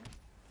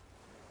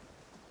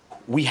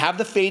 We have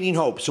the Fading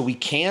Hope, so we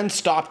can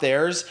stop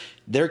theirs.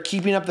 They're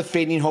keeping up the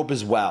Fading Hope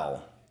as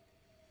well.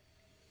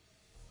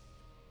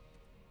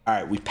 All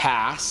right, we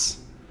pass.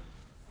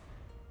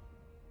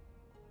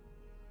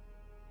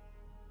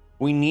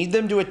 We need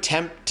them to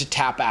attempt to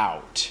tap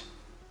out.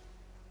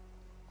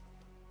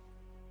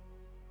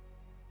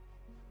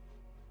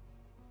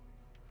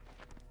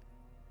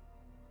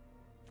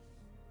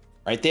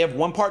 Right, they have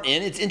 1 part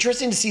in. It's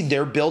interesting to see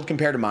their build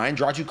compared to mine.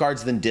 Draw 2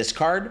 cards, then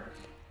discard.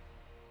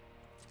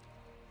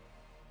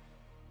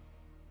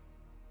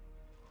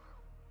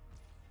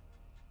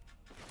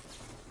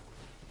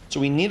 So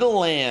we need a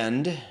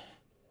land.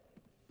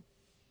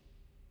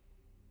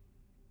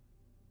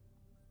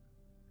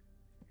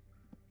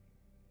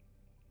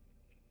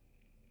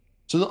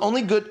 So the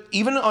only good,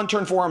 even on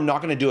turn 4, I'm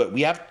not going to do it.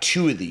 We have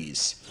 2 of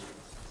these.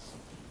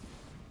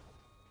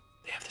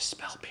 They have the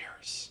Spell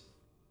Pierce.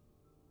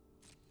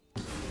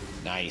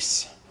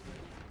 Nice.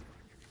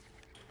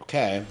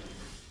 Okay.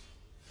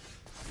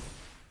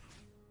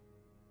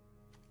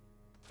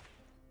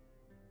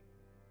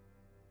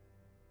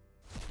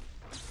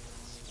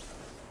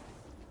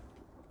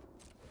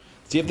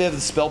 See if they have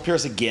the Spell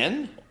Pierce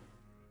again.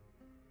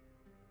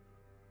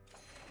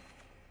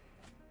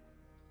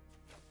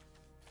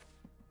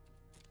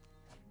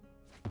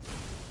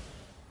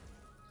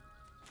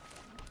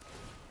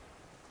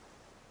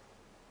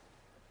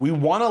 We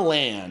want to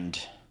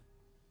land.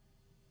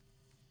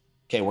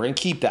 Okay, we're going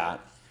to keep that.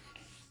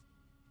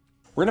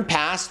 We're going to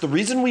pass. The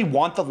reason we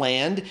want the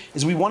land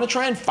is we want to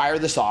try and fire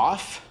this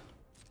off.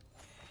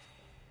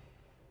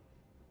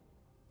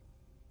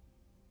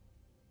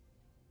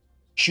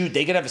 Shoot,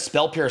 they could have a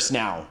Spell Pierce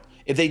now.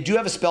 If they do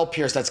have a Spell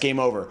Pierce, that's game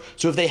over.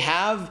 So if they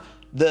have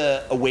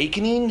the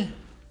Awakening,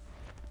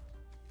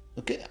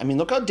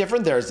 look how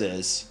different theirs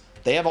is.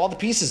 They have all the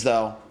pieces,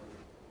 though.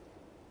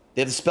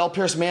 They have the Spell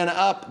Pierce mana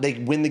up, they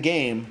win the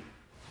game.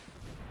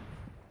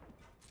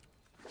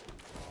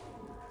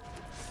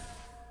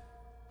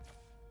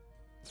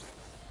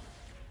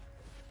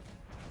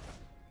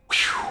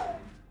 Whew.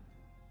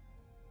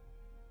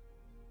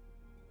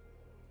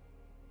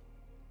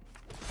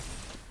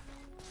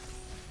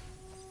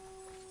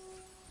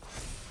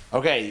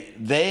 Okay,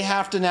 they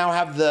have to now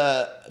have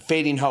the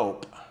Fading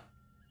Hope.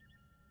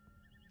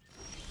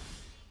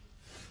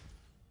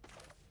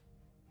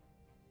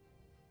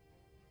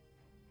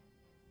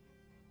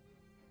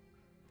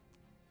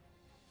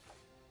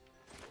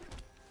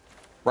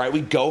 Right,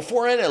 we go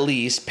for it at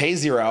least. Pay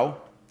 0.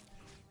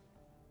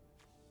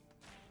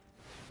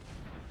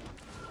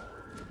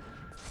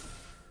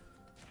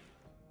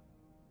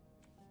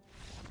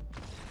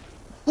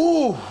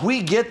 Ooh,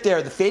 we get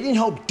there. The Fading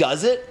Hope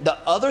does it. The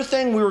other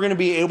thing we were going to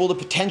be able to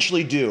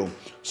potentially do.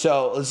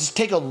 So let's just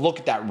take a look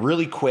at that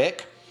really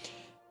quick.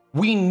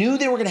 We knew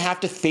they were going to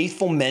have to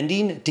Faithful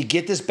Mending to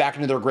get this back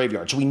into their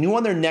graveyard. So we knew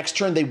on their next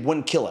turn they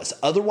wouldn't kill us.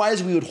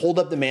 Otherwise, we would hold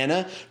up the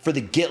mana for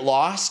the Get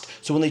Lost.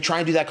 So when they try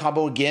and do that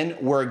combo again,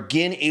 we're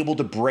again able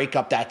to break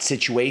up that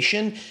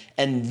situation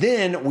And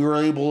then we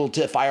were able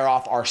to fire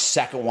off our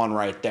second one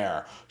right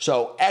there.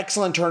 So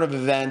excellent turn of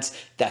events.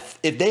 That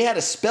if they had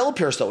a Spell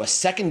Pierce though, a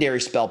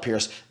secondary Spell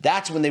Pierce,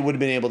 that's when they would have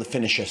been able to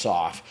finish us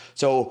off.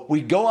 So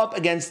we go up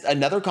against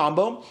another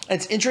combo.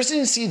 And it's interesting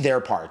to see their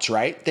parts,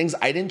 right? Things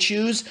I didn't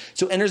choose.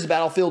 So enters the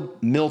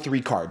battlefield, mill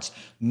 3 cards.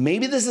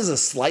 Maybe this is a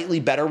slightly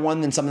better one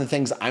than some of the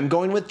things I'm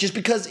going with, just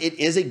because it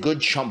is a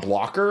good chump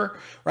blocker,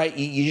 right?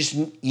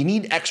 You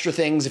need extra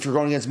things if you're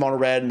going against mono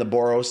red and the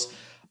Boros.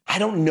 I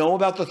don't know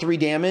about the 3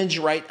 damage,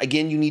 right?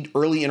 Again, you need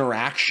early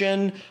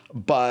interaction,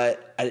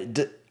 but I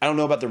don't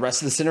know about the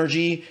rest of the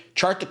synergy.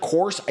 Chart the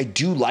course. I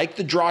do like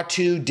the draw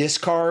 2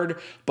 discard,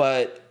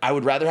 but I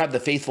would rather have the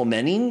Faithful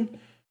Mending.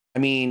 I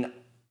mean,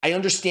 I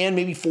understand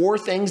maybe 4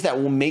 things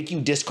that will make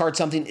you discard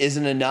something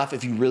isn't enough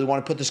if you really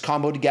want to put this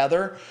combo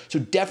together. So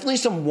definitely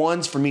some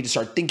ones for me to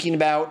start thinking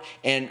about.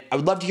 And I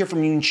would love to hear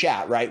from you in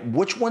chat, right?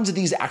 Which ones of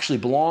these actually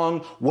belong?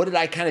 What did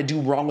I kind of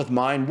do wrong with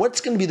mine? What's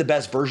going to be the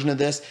best version of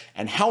this?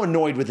 And how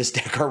annoyed with this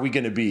deck are we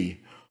going to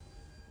be?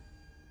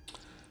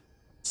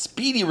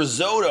 Speedy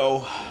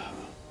Risotto.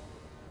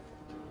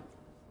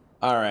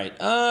 All right.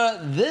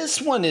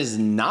 This one is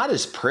not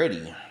as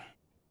pretty.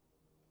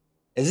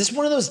 Is this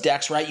one of those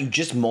decks, right? You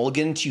just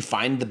mulligan until you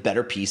find the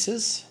better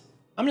pieces?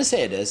 I'm going to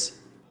say it is.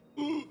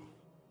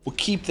 We'll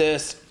keep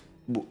this.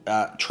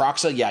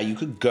 Atraxa, yeah, you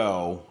could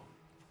go.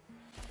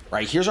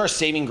 Right, here's our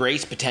saving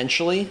grace,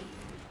 potentially.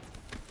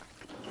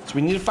 So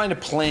we need to find a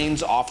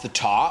plains off the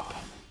top.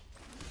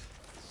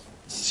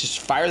 Let's just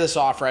fire this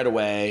off right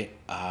away.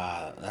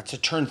 That's a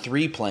turn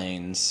 3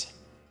 plains.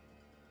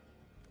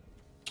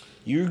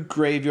 You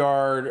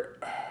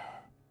graveyard...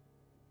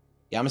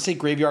 Yeah, I'm going to say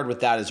graveyard with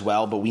that as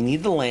well, but we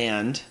need the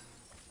land.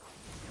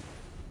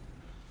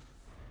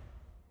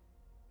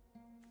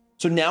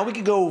 So now we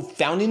could go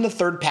Founding the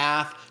Third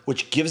Path,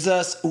 which gives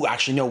us... Oh,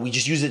 actually, no, we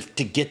just use it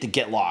to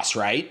get lost,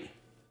 right?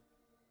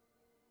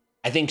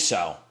 I think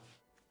so.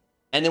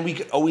 And then we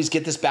could always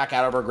get this back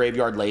out of our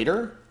graveyard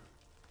later.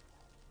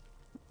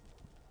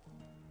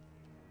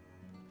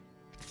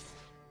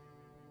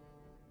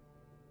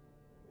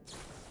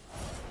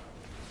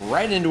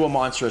 Right into a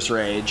Monstrous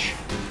Rage.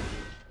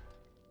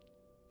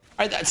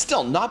 All right, that's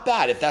still not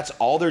bad if that's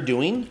all they're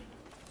doing.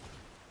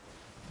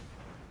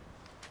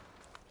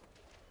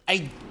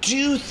 I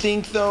do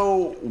think,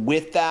 though,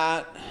 with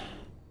that,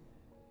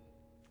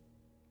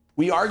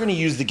 we are going to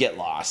use the Get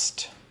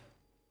Lost.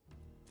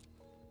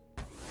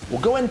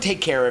 We'll go ahead and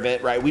take care of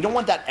it, right? We don't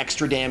want that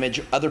extra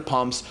damage, other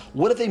pumps.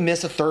 What if they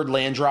miss a 3rd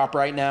land drop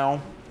right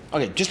now?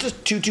 Okay, just a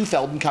 2/2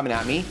 Felden coming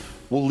at me.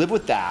 We'll live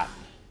with that.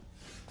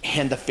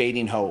 And the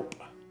Fading Hope.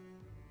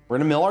 We're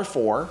going to mill our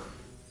 4.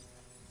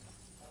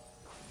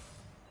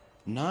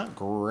 Not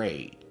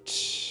great.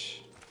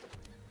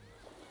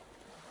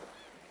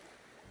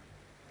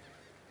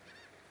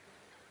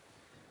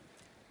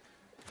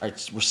 All right,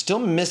 so we're still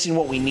missing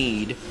what we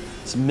need.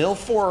 It's mill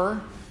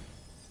 4.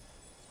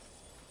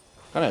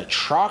 Got a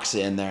Atraxa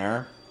in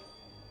there.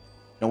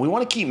 No, we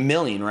want to keep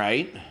milling,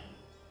 right?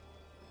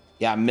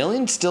 Yeah,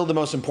 milling's still the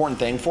most important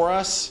thing for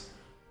us.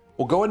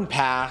 We'll go ahead and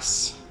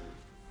pass.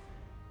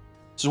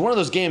 This is one of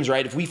those games,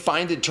 right? If we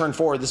find it turn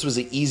 4, this was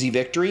an easy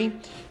victory.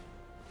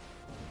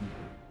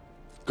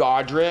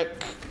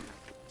 Godric.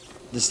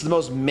 This is the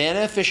most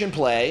mana efficient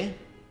play.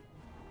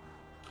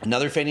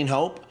 Another Fading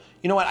Hope.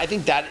 You know what? I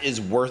think that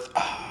is worth...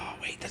 Oh,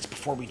 wait, that's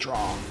before we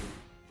draw.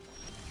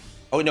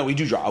 Oh, no, we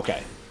do draw.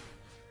 Okay.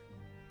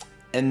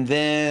 And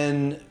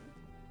then...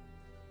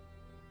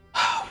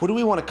 What do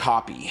we want to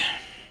copy?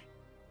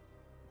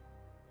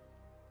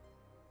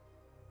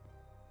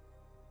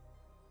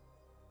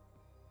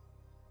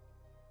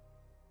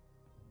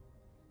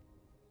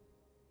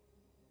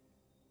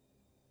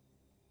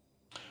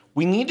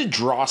 We need to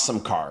draw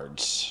some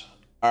cards.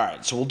 All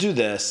right, so we'll do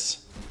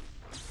this.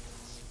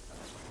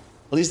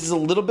 At least there's a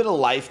little bit of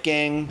life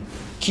gain.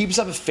 Keeps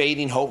up a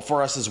Fading Hope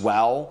for us as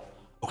well.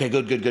 Okay,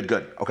 good, good, good,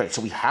 good. Okay,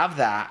 so we have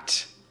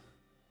that.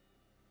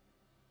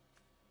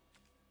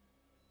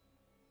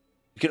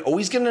 We can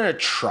always get an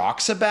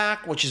Atraxa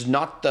back, which is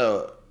not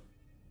the...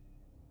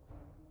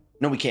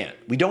 No, we can't.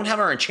 We don't have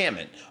our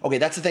enchantment. Okay,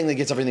 that's the thing that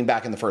gets everything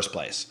back in the first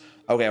place.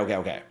 Okay, okay,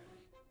 okay.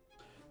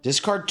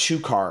 Discard 2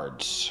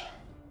 cards.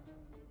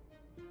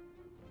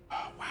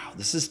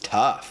 This is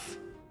tough.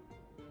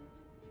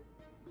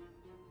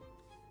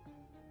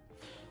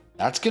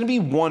 That's going to be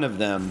one of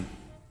them.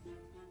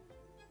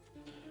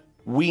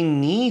 We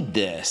need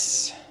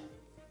this.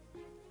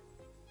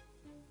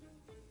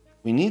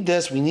 We need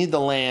this. We need the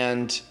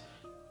land.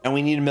 And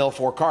we need to mill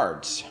 4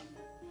 cards.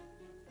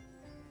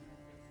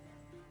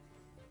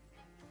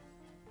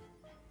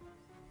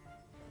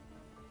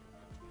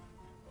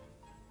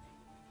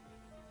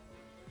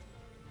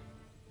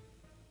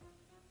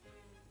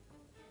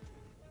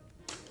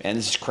 And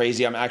this is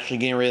crazy. I'm actually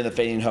getting rid of the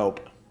Fading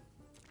Hope.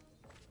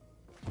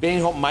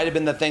 Fading Hope might have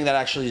been the thing that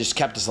actually just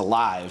kept us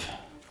alive.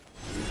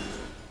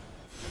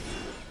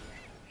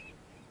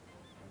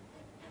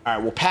 All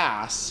right, we'll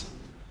pass.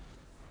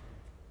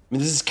 I mean,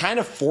 this is kind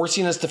of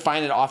forcing us to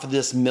find it off of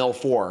this mill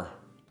 4.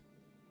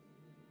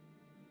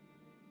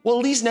 Well,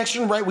 at least next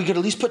turn, right, we could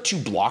at least put 2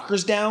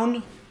 blockers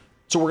down.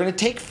 So we're going to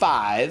take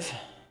 5.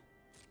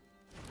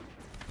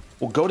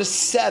 We'll go to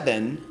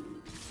 7.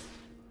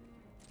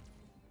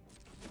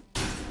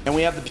 And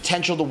we have the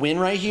potential to win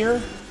right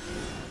here.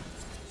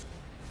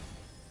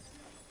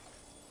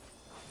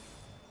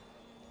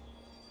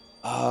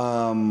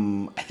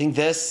 I think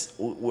this,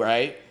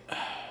 right?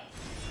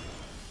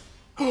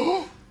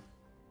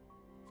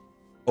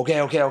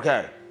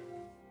 Okay.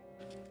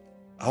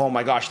 Oh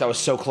my gosh, that was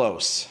so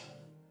close.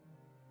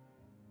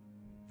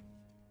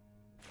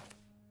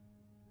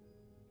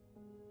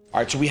 All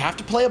right, so we have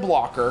to play a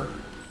blocker,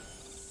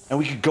 and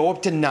we could go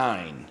up to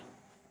 9.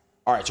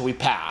 All right, so we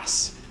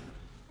pass.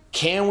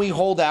 Can we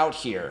hold out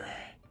here?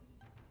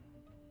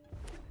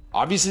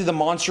 Obviously, the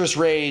Monstrous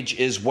Rage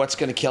is what's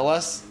going to kill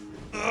us.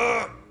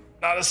 Ugh,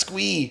 not a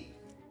squee.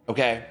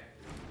 Okay.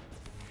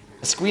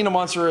 A squee and a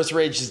Monstrous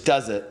Rage just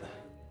does it.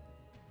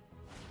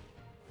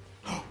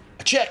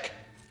 A chick.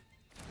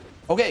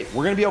 Okay,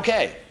 we're going to be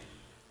okay.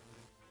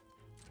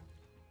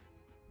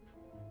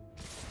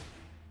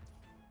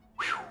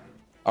 Whew.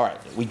 All right,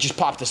 we just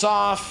popped this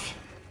off.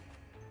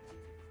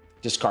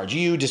 Discard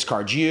you,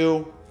 discard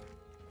you.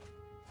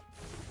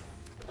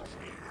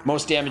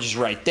 Most damage is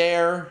right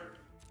there.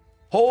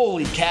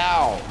 Holy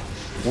cow.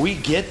 We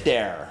get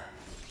there.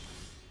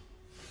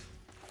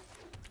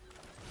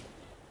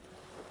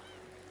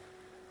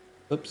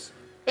 Oops.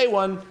 Pay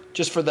 1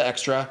 just for the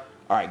extra.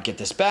 All right, get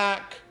this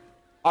back.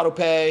 Auto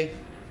pay.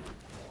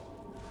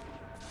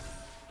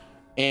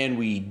 And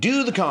we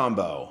do the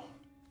combo.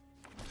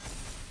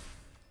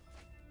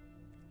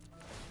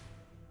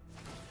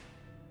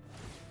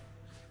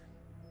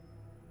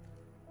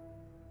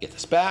 Get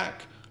this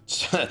back.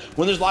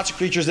 When there's lots of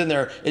creatures in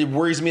there, it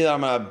worries me that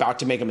I'm about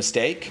to make a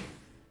mistake.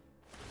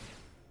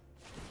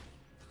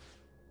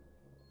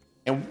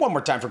 And one more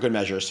time for good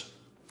measures.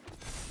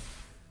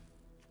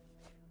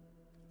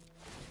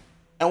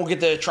 And we'll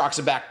get the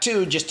Atraxa back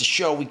too, just to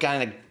show we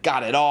kind of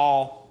got it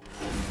all.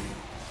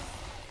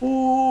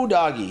 Ooh,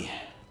 doggy.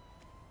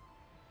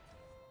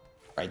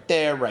 Right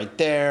there, right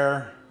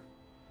there.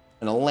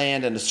 And a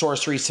land and a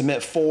sorcery,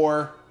 submit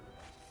 4.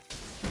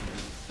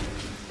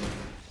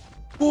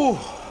 Ooh.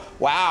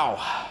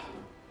 Wow.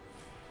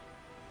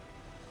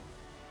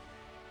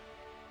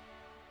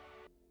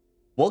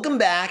 Welcome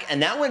back,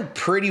 and that went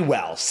pretty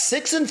well.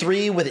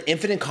 6-3 with an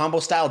infinite combo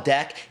style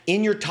deck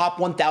in your top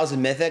 1000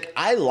 Mythic.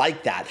 I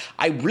like that.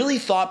 I really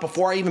thought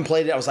before I even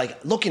played it, I was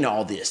like, looking at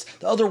all this,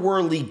 the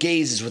Otherworldly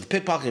Gazes with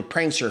Picklock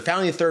Prankster,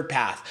 Founding the Third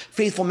Path,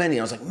 Faithful Mending.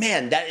 I was like,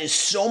 man, that is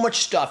so much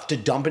stuff to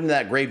dump into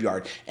that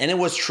graveyard. And it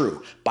was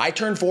true. By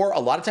turn 4, a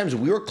lot of times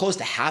we were close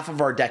to half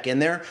of our deck in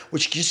there,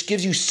 which just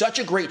gives you such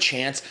a great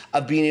chance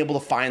of being able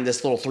to find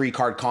this little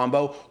 3-card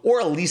combo,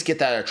 or at least get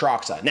that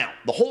Atraxa. Now,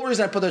 the whole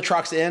reason I put the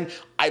Atraxa in,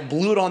 I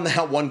blew it on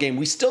that one game.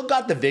 We still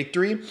got the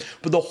victory,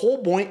 but the whole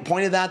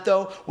point of that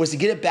though was to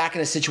get it back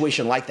in a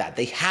situation like that.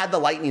 They had the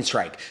lightning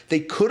strike.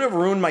 They could have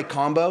ruined my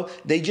combo.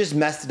 They just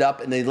messed it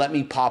up and they let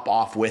me pop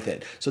off with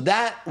it. So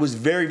that was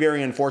very,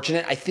 very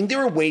unfortunate. I think they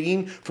were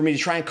waiting for me to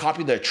try and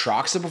copy the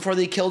Atraxa before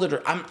they killed it,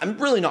 or I'm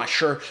really not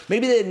sure.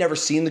 Maybe they had never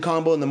seen the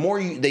combo, and the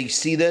more they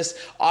see this,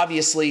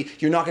 obviously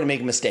you're not going to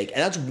make a mistake. And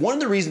that's one of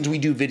the reasons we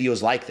do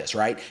videos like this,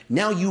 right?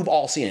 Now you've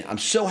all seen it. I'm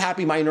so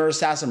happy my Nerd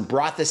Assassin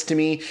brought this to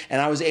me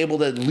and I was able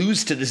to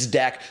lose to this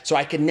deck, so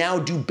I can now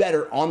do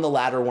better on the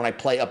ladder when I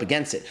play up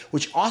against it,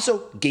 which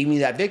also gave me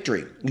that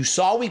victory. You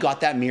saw we got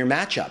that mirror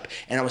matchup,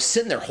 and I was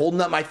sitting there holding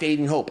up my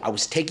fading hope. I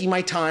was taking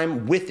my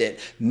time with it,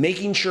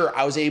 making sure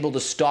I was able to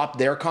stop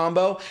their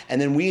combo,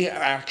 and then we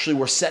actually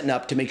were setting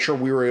up to make sure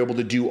we were able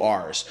to do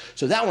ours.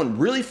 So that one,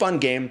 really fun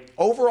game.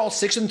 Overall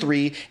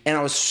 6-3, and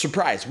I was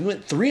surprised. We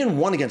went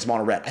 3-1 against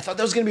Mono Red. I thought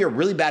that was going to be a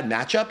really bad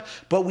matchup,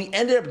 but we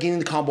ended up getting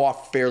the combo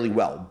off fairly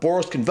well.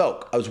 Boros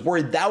Convoke, I was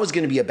worried that was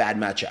going to be a bad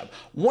matchup.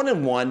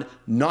 1-1,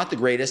 not the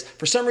greatest.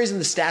 For some reason,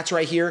 the stats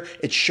right here,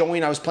 it's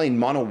showing I was playing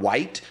mono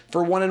white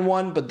for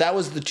 1-1, but that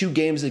was the 2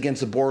 games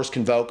against the Boros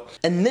Convoke.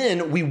 And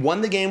then we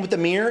won the game with the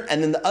mirror,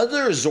 and then the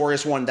other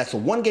Azorius one, that's the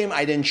one game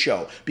I didn't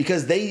show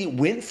because they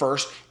went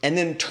first, and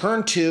then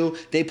turn 2,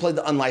 they played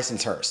the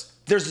unlicensed Hearse.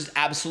 There's just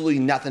absolutely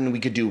nothing we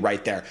could do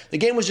right there. The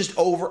game was just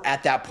over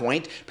at that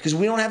point because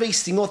we don't have a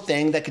single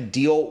thing that could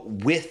deal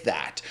with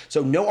that.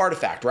 So no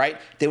artifact, right?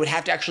 They would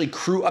have to actually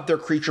crew up their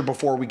creature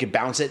before we could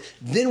bounce it.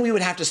 Then we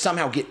would have to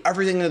somehow get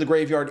everything into the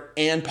graveyard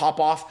and pop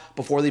off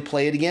before they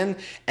play it again.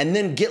 And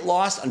then Get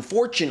Lost,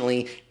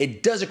 unfortunately,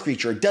 it does a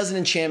creature, it does an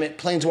enchantment,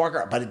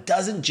 Planeswalker, but it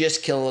doesn't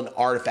just kill an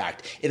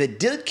artifact. If it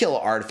did kill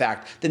an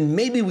artifact, then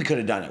maybe we could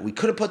have done it. We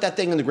could have put that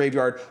thing in the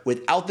graveyard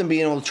without them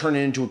being able to turn it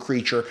into a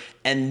creature,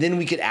 and then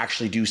we could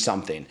actually do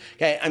something.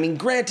 Okay, I mean,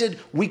 granted,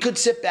 we could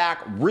sit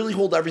back, really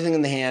hold everything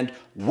in the hand,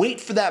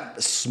 wait for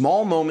that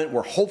small moment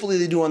where hopefully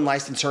they do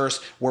Unlicensed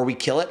Hearse where we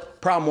kill it.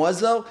 Problem was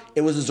though,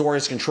 it was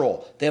Azorius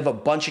Control. They have a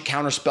bunch of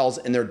counter spells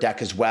in their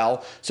deck as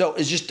well. So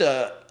it's just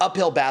a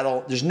uphill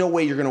battle. There's no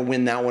way you're gonna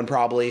win that one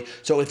probably.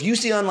 So if you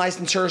see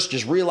Unlicensed Hearse,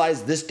 just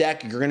realize this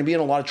deck, you're gonna be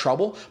in a lot of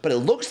trouble, but it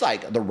looks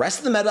like the rest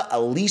of the meta, at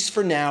least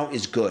for now,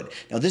 is good.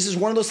 Now this is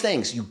one of those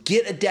things, you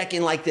get a deck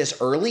in like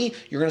this early,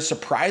 you're gonna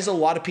surprise a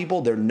lot of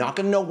people. They're not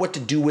gonna know what to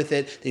do with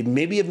it. They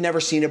maybe have never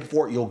seen it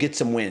before. You'll get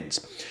some wins.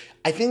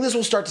 I think this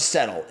will start to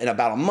settle in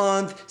about a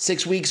month,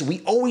 6 weeks.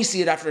 We always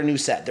see it after a new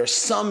set. There's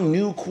some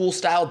new cool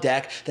style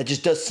deck that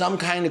just does some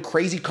kind of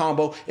crazy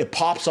combo. It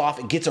pops off,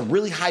 it gets a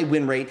really high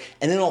win rate,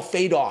 and then it'll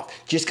fade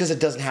off just because it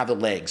doesn't have the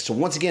legs. So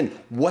once again,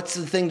 what's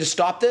the thing to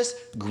stop this?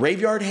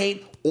 Graveyard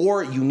hate,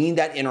 or you need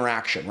that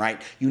interaction, right?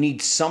 You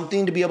need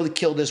something to be able to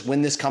kill this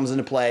when this comes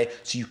into play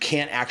so you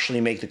can't actually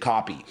make the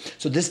copy.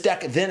 So this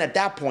deck then at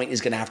that point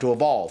is gonna have to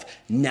evolve.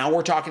 Now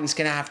we're talking it's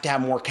gonna have to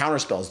have more counter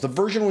spells. The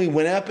version we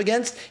went up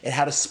against, it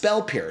had a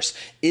Spell Pierce.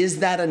 Is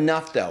that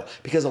enough though?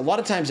 Because a lot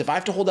of times if I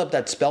have to hold up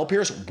that Spell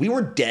Pierce, we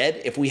were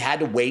dead if we had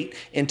to wait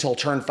until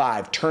turn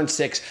 5, turn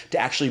 6 to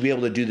actually be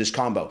able to do this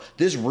combo.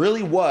 This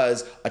really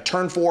was a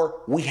turn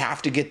 4, we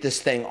have to get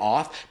this thing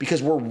off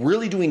because we're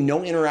really doing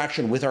no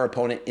interaction with our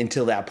opponent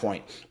until that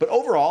point. But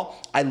overall,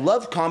 I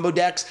love combo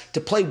decks to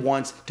play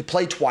once, to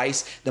play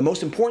twice. The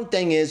most important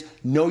thing is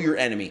know your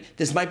enemy.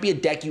 This might be a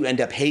deck you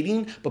end up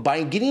hating, but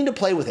by getting to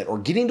play with it or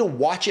getting to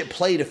watch it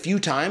played a few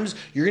times,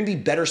 you're gonna be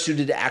better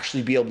suited to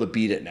actually be able to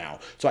beat it now.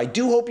 So I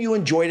do hope you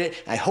enjoyed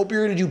it. I hope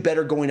you're gonna do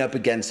better going up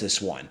against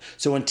this one.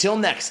 So until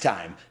next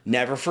time,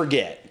 never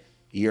forget,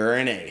 you're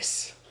an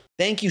ace.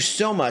 Thank you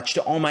so much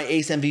to all my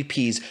Ace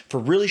MVPs for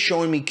really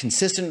showing me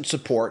consistent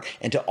support,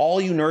 and to all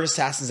you nerd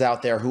assassins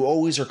out there who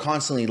always are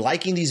constantly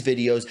liking these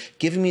videos,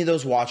 giving me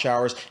those watch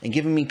hours, and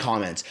giving me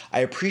comments.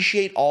 I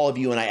appreciate all of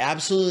you, and I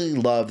absolutely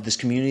love this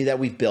community that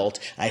we've built.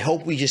 I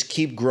hope we just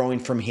keep growing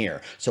from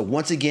here. So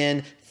once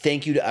again,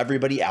 thank you to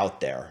everybody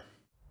out there.